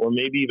pay, or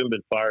maybe even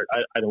been fired.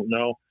 I don't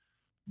know,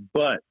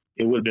 but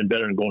it would have been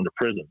better than going to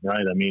prison, right?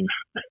 I mean,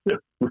 it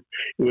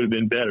would have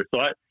been better. So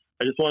I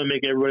just want to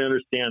make everybody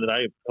understand that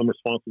I'm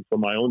responsible for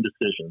my own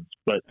decisions,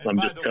 but I'm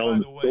just telling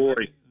the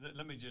story.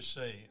 Let me just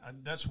say,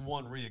 that's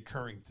one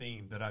reoccurring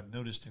theme that I've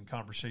noticed in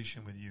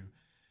conversation with you.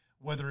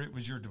 Whether it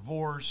was your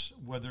divorce,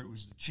 whether it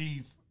was the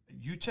chief,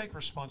 you take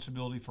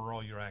responsibility for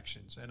all your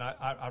actions, and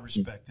I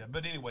respect that.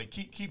 But anyway,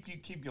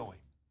 keep going.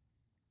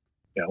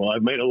 Yeah, well,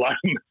 I've made a lot of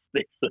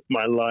mistakes in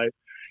my life.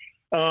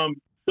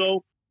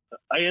 So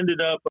I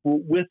ended up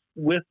with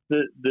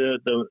the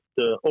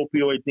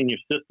opioids in your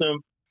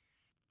system.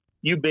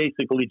 You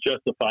basically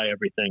justify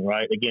everything,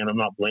 right? Again, I'm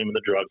not blaming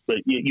the drugs, but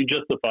you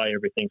justify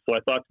everything. So I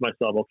thought to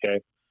myself, okay,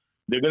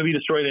 they're going to be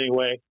destroyed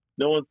anyway.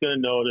 No one's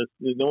going to notice.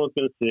 No one's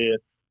going to see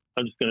it.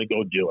 I'm just going to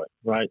go do it,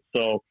 right?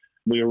 So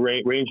we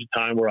arranged a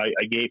time where I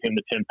gave him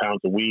the 10 pounds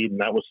of weed,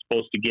 and that was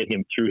supposed to get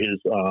him through his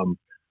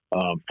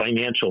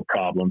financial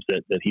problems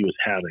that he was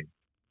having.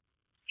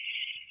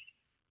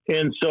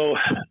 And so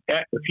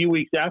a few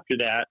weeks after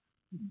that,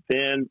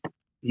 then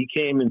he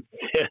came and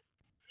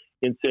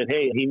said,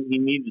 hey, he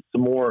needed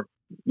some more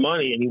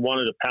money, and he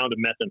wanted a pound of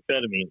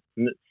methamphetamine.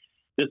 And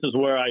this is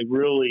where I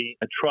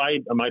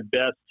tried my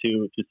best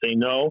to say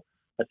no.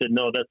 I said,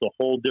 no, that's a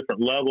whole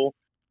different level.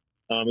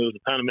 It was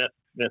a pound of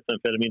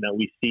methamphetamine that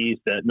we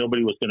seized that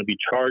nobody was going to be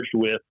charged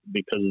with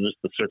because of just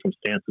the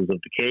circumstances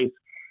of the case.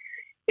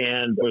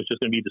 And it was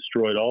just going to be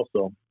destroyed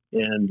also.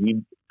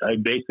 And I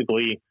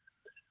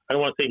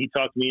don't want to say he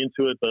talked me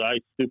into it, but I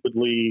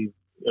stupidly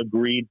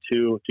agreed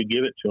to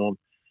give it to him.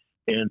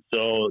 And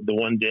so the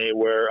one day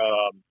where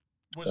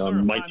Was there a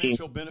my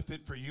financial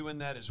benefit for you in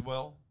that as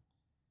well?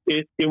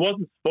 It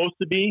wasn't supposed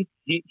to be.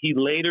 He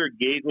later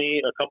gave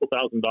me a couple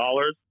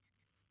 $1,000,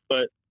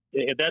 but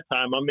at that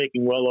time I'm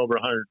making well over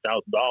 $100,000.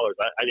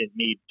 I didn't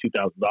need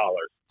 $2,000.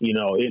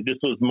 This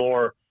was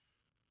more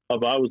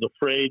of I was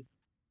afraid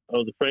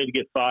to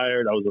get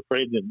fired. I was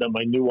afraid that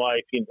my new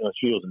wife,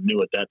 she wasn't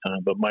new at that time,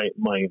 but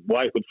my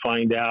wife would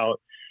find out.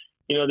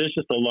 There's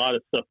just a lot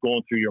of stuff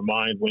going through your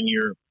mind when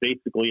you're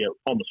basically at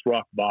almost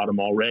rock bottom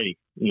already.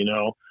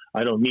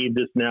 I don't need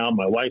this now.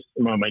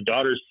 My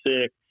daughter's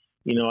sick.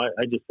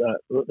 I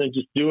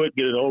just do it,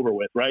 get it over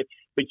with, right?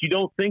 But you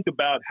don't think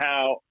about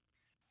how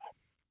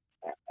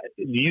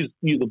use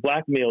the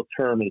blackmail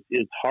term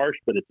is harsh,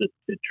 but it's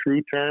a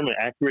true term, an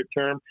accurate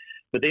term.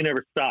 But they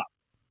never stop,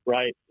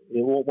 right?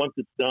 Once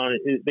it's done,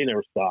 they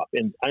never stop.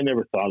 And I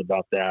never thought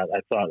about that.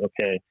 I thought,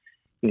 okay,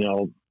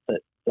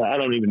 I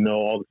don't even know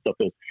all the stuff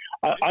that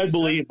I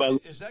believe.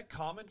 Is that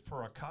common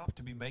for a cop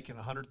to be making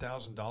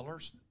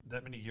 $100,000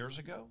 that many years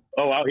ago?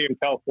 Oh, out here in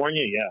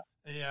California, yeah.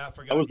 Yeah, I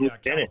forgot. I was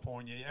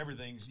California.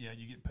 Everything's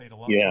you get paid a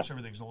lot. Yeah.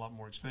 Everything's a lot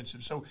more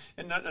expensive. So,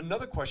 and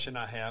another question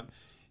I have: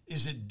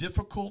 is it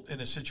difficult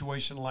in a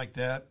situation like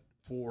that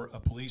for a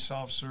police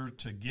officer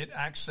to get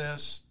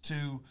access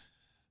to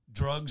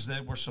drugs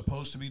that were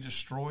supposed to be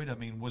destroyed? I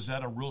mean, was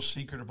that a real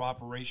secretive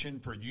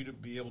operation for you to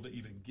be able to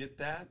even get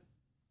that?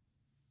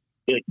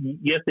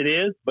 Yes, it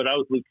is, but I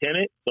was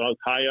lieutenant, so I was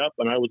high up,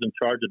 and I was in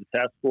charge of the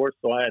task force,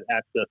 so I had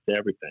access to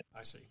everything.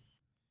 I see.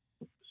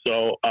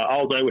 So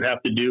all I would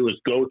have to do is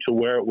go to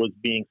where it was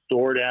being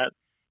stored at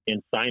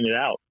and sign it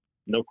out.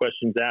 No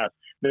questions asked.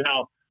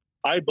 Now,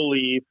 I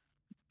believe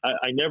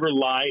I never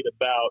lied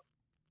about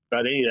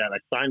any of that.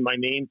 I signed my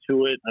name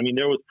to it. I mean,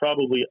 there was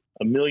probably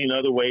a million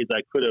other ways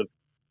I could have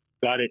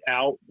got it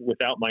out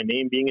without my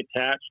name being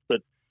attached,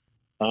 but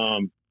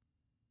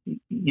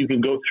you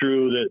can go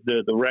through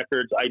the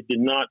records. I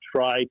did not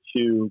try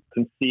to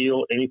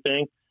conceal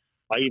anything.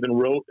 I even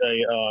wrote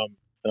a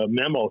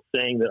memo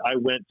saying that I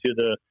went to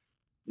the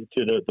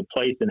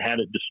place and had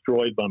it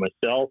destroyed by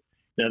myself.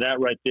 Now that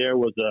right there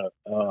was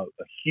a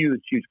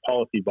huge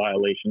policy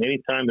violation.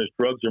 Anytime there's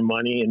drugs or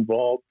money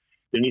involved,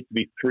 there needs to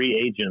be 3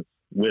 agents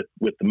with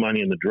the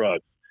money and the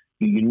drugs.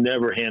 You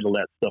never handle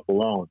that stuff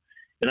alone.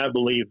 And I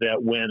believe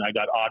that when I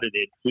got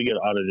audited, we get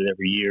audited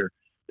every year,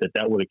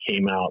 that would have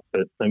came out.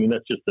 But I mean,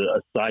 that's just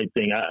a side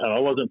thing. I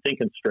wasn't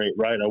thinking straight,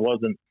 right? I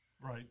wasn't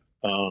right.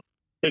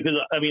 Because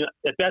I mean,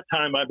 at that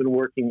time I've been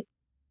working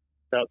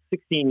about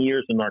 16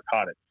 years in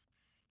narcotics.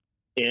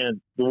 And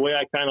the way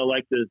I kind of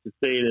like to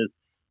say it is,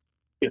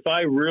 if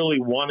I really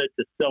wanted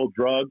to sell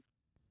drugs,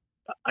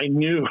 I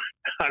knew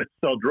how to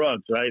sell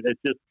drugs, right? It's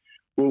just,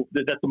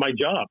 that's my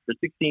job. For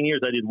 16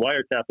 years, I did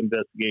wiretap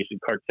investigation,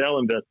 cartel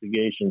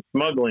investigation,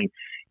 smuggling,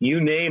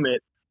 you name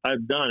it,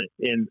 I've done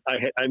it. And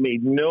I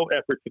made no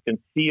effort to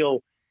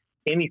conceal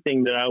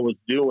anything that I was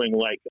doing,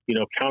 like,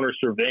 counter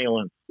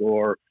surveillance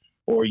or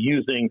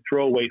using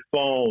throwaway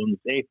phones,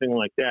 anything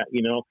like that.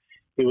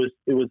 It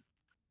was,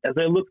 as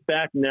I look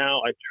back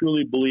now, I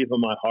truly believe in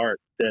my heart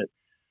that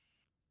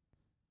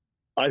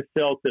I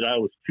felt that I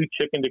was too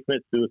chicken to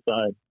commit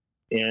suicide,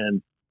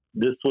 and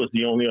this was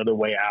the only other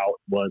way out,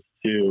 was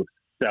to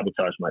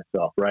sabotage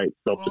myself, right?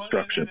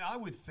 Self-destruction. And I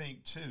would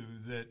think, too,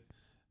 that,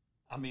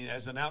 I mean,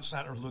 as an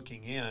outsider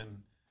looking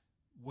in,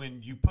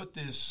 when you put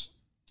this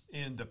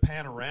in the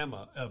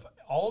panorama of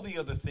all the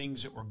other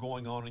things that were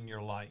going on in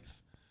your life,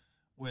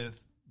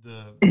 with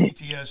the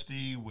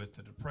PTSD, with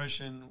the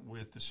depression,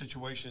 with the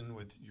situation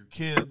with your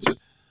kids,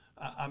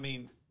 I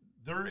mean,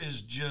 there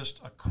is just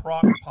a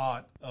crock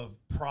pot of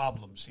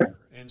problems here.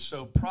 And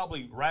so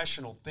probably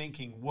rational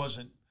thinking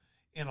wasn't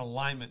in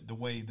alignment the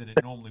way that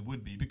it normally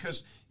would be.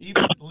 Because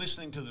even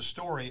listening to the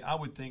story, I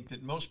would think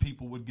that most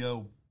people would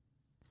go,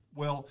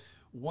 well,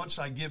 once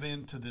I give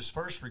in to this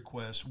first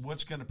request,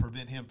 what's going to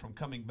prevent him from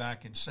coming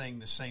back and saying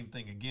the same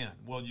thing again?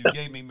 Well, you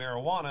gave me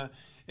marijuana,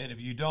 and if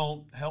you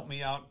don't help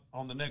me out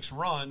on the next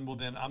run, well,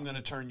 then I'm going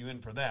to turn you in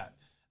for that.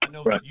 I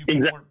know that you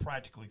weren't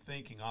practically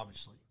thinking,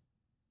 obviously.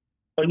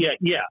 Oh,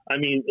 yeah. I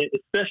mean,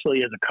 especially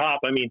as a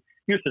cop, I mean,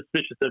 you're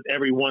suspicious of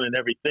everyone and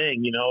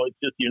everything. It's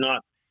just you're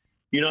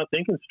not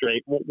thinking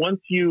straight. Once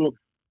you,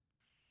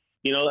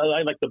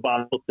 like the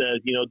Bible says,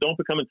 don't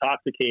become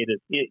intoxicated.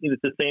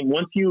 It's the same.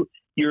 Once you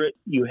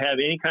have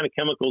any kind of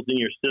chemicals in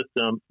your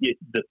system,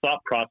 the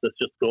thought process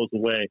just goes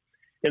away.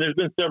 And there's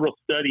been several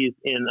studies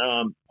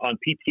on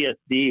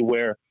PTSD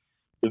where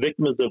the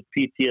victims of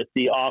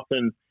PTSD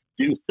often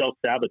do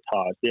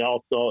self-sabotage. They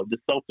also, the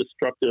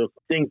self-destructive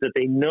things that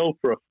they know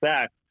for a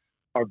fact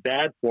are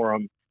bad for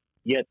them,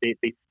 yet they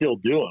still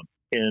do them.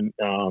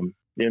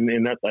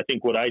 And that's, I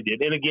think, what I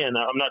did. And again,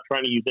 I'm not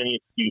trying to use any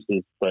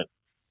excuses, but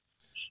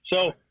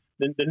so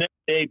the next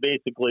day,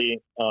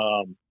 basically,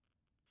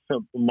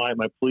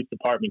 my police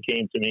department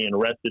came to me and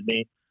arrested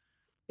me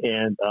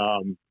and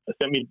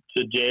sent me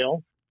to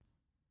jail.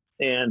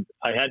 And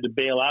I had to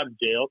bail out of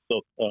jail.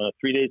 So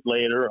 3 days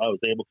later, I was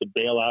able to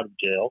bail out of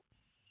jail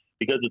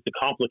because it's a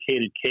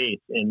complicated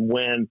case. And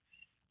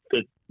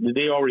because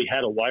they already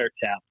had a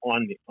wiretap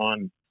on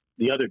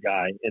the other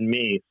guy and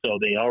me. So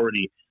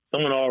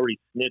someone already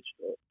snitched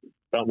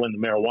about when the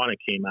marijuana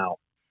came out.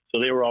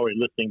 So they were already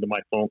listening to my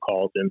phone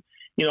calls. And,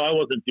 I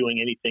wasn't doing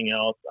anything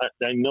else.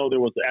 I know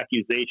there was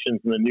accusations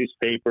in the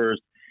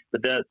newspapers,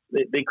 but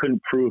they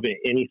couldn't prove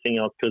anything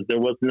else because there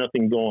was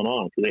nothing going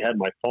on because they had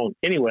my phone.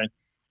 Anyway,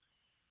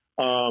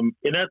 and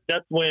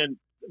that's when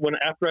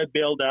after I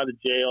bailed out of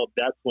jail,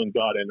 that's when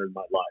God entered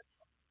my life.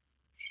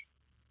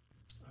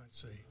 I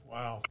see.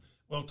 Wow.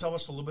 Well, tell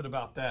us a little bit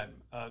about that.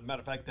 Matter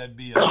of fact,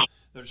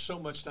 there's so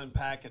much to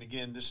unpack. And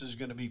again, this is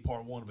going to be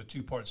part one of a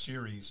 2-part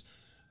series.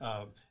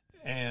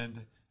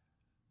 And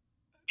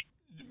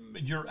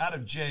you're out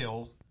of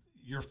jail.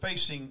 You're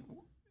facing,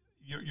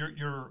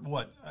 you're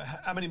what?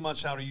 How many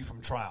months out are you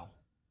from trial?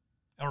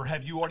 Or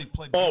have you already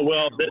pled guilty?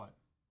 Well,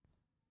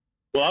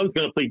 I was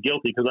going to plead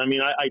guilty because, I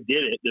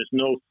did it. There's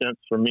no sense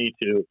for me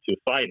to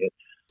fight it.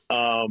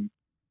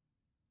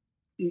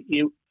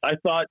 I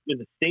thought in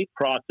the state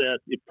process,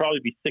 it'd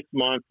probably be 6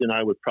 months and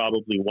I would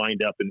probably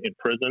wind up in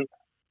prison.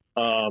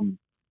 I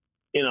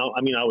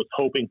was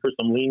hoping for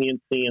some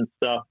leniency and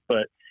stuff,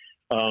 but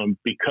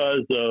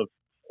because of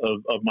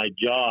my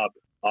job,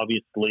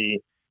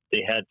 obviously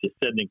they had to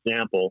set an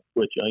example,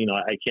 which,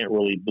 I can't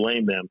really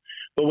blame them.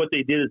 But what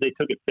they did is they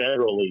took it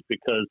federally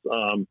because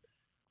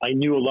I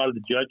knew a lot of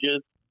the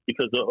judges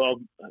because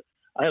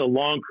I had a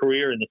long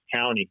career in this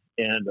county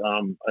and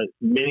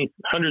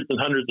hundreds and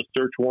hundreds of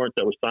search warrants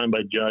that were signed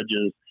by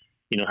judges,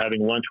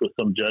 having lunch with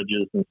some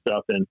judges and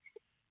stuff. And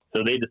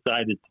so they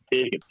decided to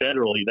take it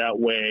federally. That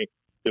way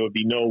there would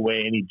be no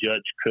way any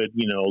judge could,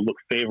 look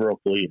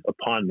favorably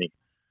upon me,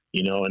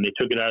 and they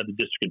took it out of the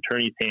district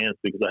attorney's hands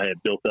because I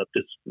had built up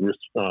this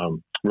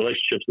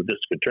relationships with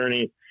district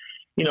attorneys,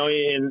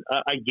 and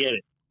I get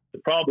it. The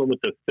problem with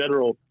the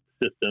federal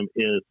system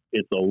is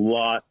it's a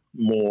lot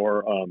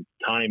more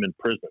time in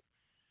prison.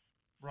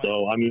 Right.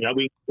 So,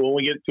 when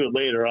we get to it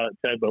later, I'll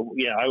tell you, but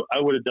yeah, I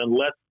would have done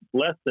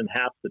less than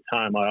half the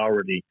time I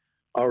already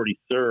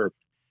served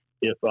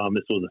if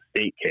this was a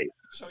state case.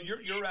 So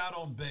you're out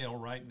on bail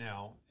right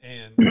now,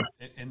 and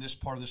in this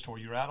part of the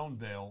story, you're out on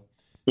bail.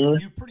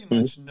 You pretty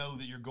much know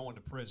that you're going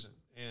to prison,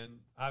 and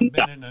I've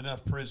been in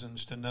enough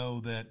prisons to know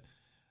that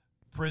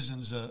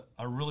prison's a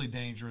really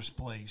dangerous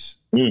place,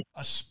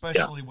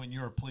 especially when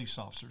you're a police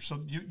officer. So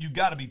you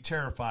got to be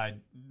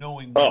terrified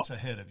knowing what's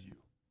ahead of you.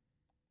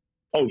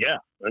 Oh yeah,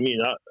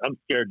 I'm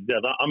scared to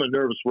death. I'm a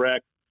nervous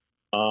wreck.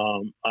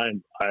 I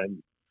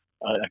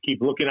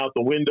keep looking out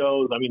the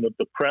windows.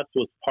 The press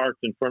was parked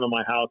in front of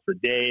my house for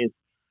days.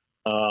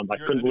 I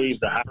couldn't leave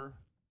the house.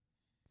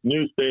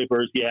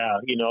 Newspapers, yeah,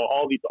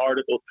 all these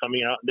articles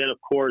coming out. And then,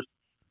 of course,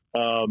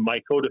 my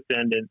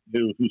co-defendant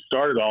who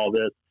started all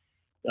this,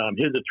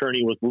 his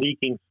attorney was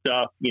leaking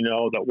stuff,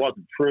 that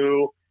wasn't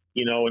true,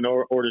 in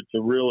order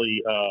to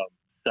really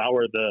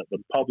sour the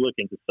public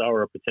and to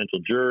sour a potential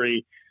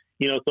jury.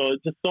 So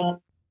it's just so much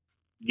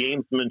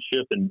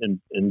gamesmanship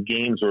and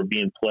games were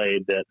being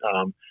played that,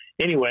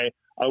 anyway,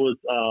 I don't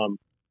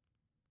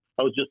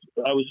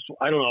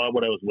know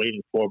what I was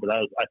waiting for, but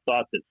I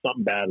thought that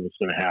something bad was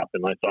going to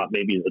happen. I thought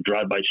maybe a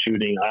drive-by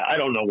shooting. I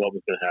don't know what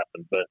was going to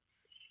happen, but,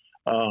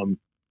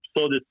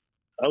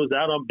 I was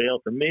out on bail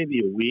for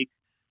maybe a week.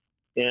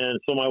 And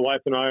so my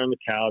wife and I are on the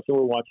couch and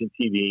we're watching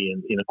TV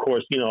and of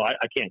course,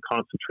 I can't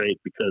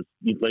concentrate because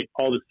like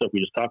all this stuff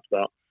we just talked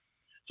about.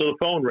 So the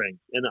phone rings,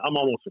 and I'm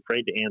almost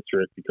afraid to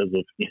answer it because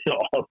of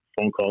all the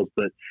phone calls.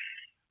 But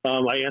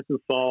I answered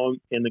the phone,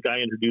 and the guy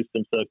introduced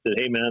himself. Said,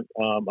 "Hey, man,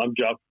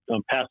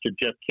 I'm Pastor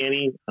Jeff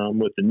Kenny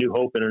with the New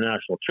Hope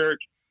International Church,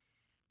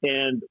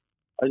 and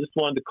I just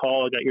wanted to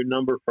call. I got your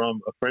number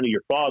from a friend of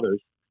your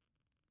father's,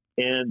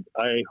 and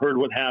I heard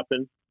what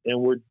happened,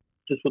 and we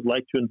just would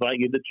like to invite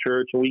you to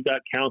church. And we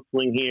got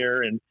counseling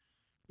here, and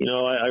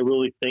I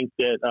really think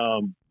that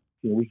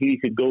we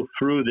could go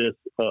through this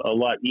a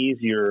lot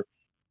easier."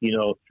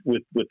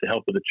 With the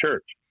help of the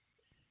church.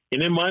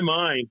 And in my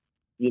mind,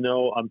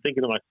 I'm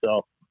thinking to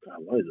myself, God,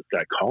 why is this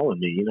guy calling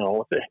me? I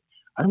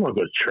don't want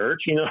to go to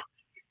church,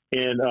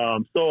 And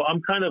so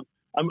I'm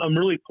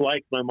really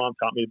polite. My mom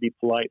taught me to be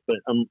polite, but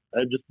I'm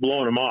just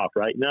blowing him off,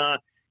 right? Nah,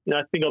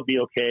 I think I'll be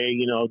okay.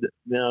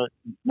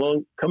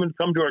 Well,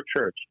 come to our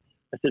church.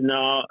 I said,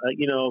 no,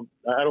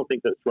 I don't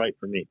think that's right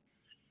for me.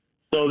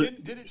 So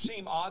did it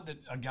seem odd that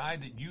a guy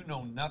that you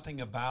know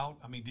nothing about?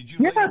 Did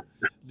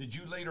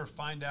you later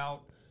find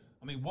out?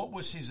 What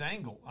was his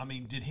angle?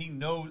 Did he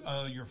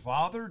know your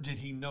father? Did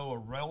he know a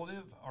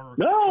relative? Or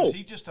no. Was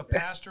he just a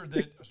pastor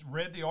that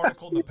read the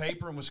article in the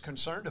paper and was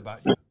concerned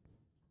about you?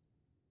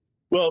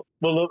 Well,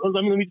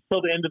 let me just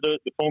tell the end of the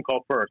phone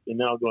call first, and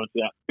then I'll go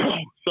into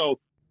that. So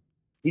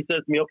he says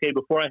to me, okay,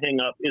 before I hang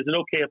up, is it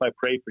okay if I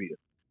pray for you?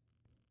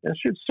 And I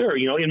said, sure.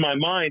 In my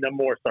mind, I'm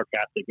more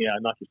sarcastic. Yeah,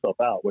 knock yourself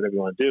out, whatever you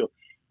want to do.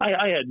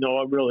 I had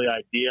no really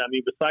idea.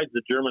 Besides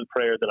the German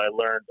prayer that I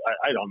learned,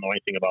 I don't know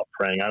anything about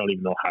praying. I don't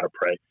even know how to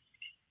pray.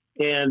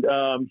 And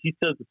he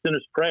says the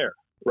sinner's prayer,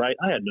 right?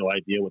 I had no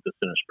idea what the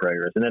sinner's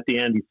prayer is. And at the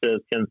end, he says,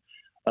 can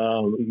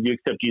you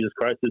accept Jesus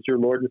Christ as your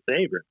Lord and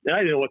Savior? And I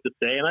didn't know what to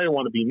say, and I didn't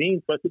want to be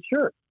mean, so I said,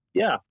 sure,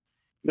 yeah.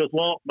 He goes,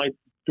 well, my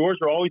doors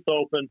are always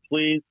open.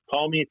 Please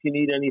call me if you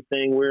need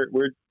anything.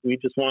 We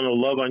just want to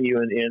love on you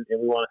and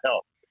we want to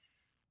help.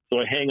 So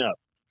I hang up.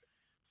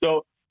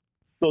 So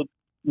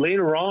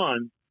later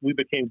on, we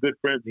became good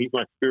friends. He's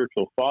my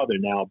spiritual father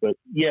now. But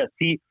yes,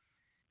 he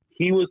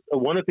was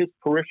one of his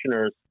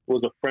parishioners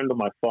was a friend of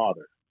my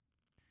father,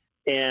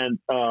 and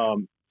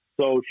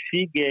so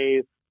she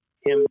gave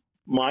him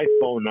my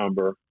phone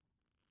number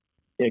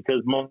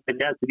because my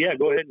dad said, "Yeah,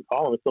 go ahead and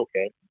call him. It's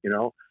okay."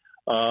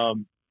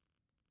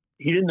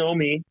 He didn't know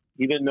me.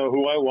 He didn't know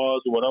who I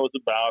was or what I was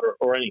about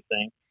or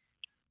anything.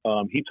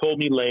 He told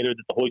me later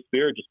that the Holy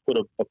Spirit just put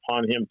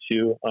upon him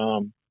to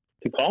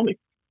call me,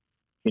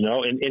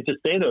 and to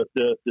say the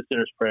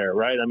sinner's prayer,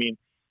 right? I mean,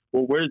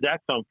 well, where did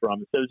that come from?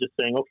 Instead of just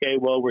saying, okay,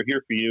 well, we're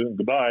here for you and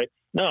goodbye.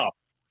 No,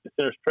 the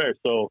sinner's prayer.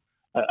 So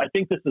I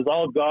think this is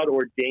all God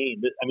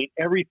ordained. I mean,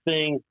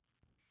 everything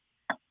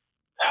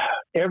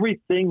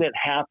that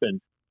happened,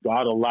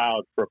 God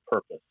allowed for a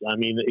purpose. I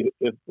mean,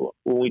 if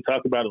when we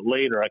talk about it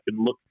later, I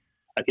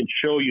can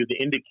show you the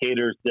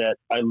indicators that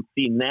I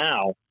see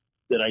now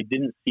that I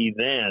didn't see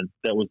then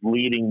that was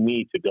leading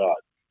me to God,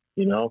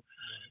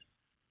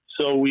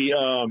 So we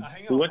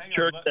went to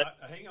church.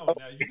 Hang on.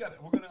 Now you got it.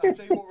 I'll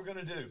tell you what we're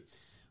going to do.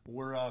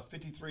 We're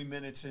 53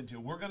 minutes into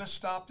it. We're going to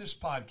stop this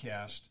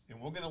podcast, and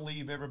we're going to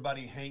leave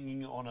everybody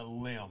hanging on a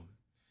limb.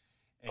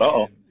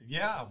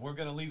 Yeah, we're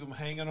going to leave them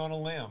hanging on a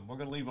limb. We're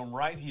going to leave them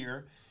right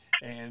here,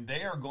 and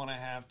they are going to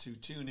have to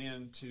tune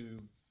in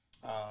to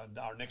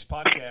our next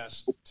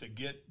podcast to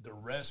get the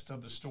rest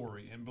of the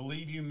story. And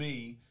believe you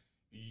me,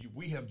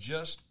 we have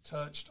just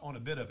touched on a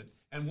bit of it.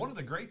 And one of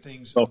the great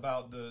things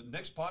about the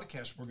next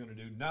podcast we're going to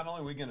do, not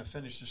only are we going to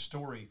finish the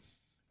story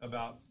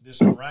about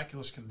this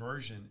miraculous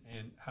conversion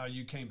and how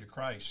you came to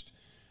Christ,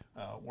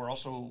 we're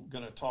also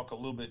going to talk a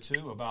little bit,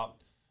 too, about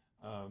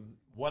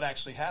what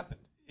actually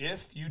happened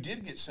if you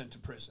did get sent to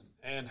prison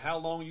and how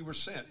long you were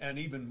sent. And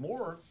even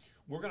more,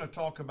 we're going to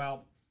talk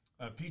about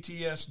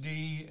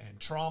PTSD and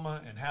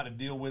trauma and how to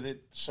deal with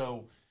it.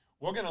 So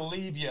we're going to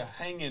leave you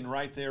hanging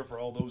right there for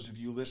all those of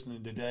you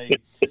listening today.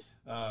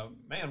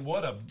 Man,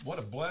 what a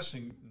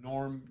blessing,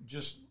 Norm.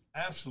 Just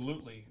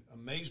absolutely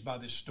amazed by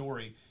this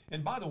story.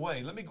 And by the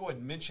way, let me go ahead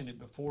and mention it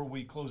before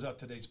we close out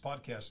today's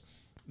podcast.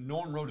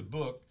 Norm wrote a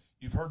book.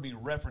 You've heard me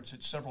reference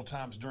it several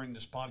times during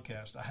this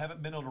podcast. I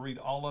haven't been able to read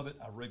all of it.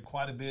 I've read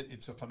quite a bit.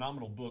 It's a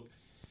phenomenal book.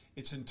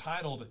 It's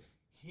entitled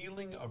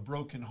Healing a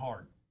Broken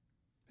Heart.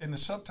 And the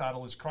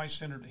subtitle is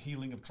Christ-Centered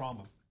Healing of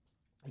Trauma.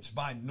 It's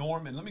by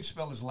Norm, and let me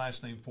spell his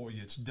last name for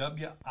you. It's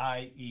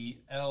Wielsch.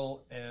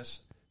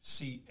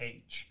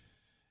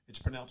 It's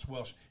pronounced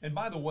Welsh. And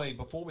by the way,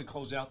 before we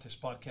close out this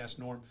podcast,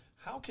 Norm,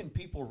 how can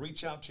people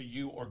reach out to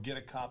you or get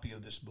a copy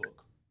of this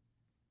book?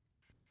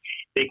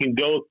 They can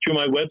go to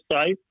my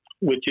website,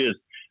 which is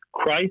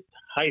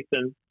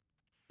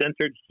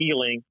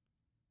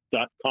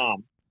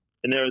Christ-centeredhealing.com.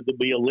 And there'll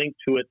be a link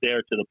to it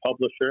there to the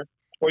publisher.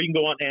 Or you can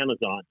go on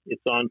Amazon.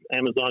 It's on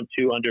Amazon,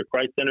 too, under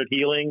Christ-Centered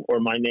Healing or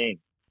my name.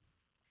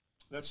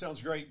 That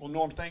sounds great. Well,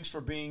 Norm, thanks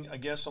for being a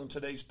guest on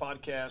today's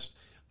podcast.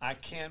 I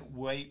can't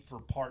wait for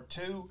part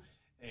 2.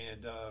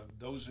 And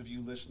those of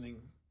you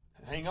listening,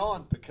 hang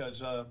on,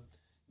 because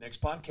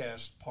next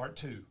podcast, part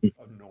 2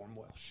 of Norm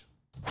Welsh.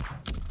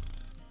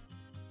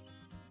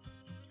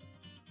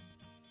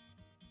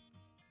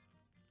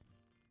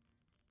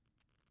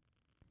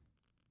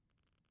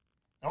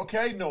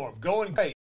 Okay, Norm, going great.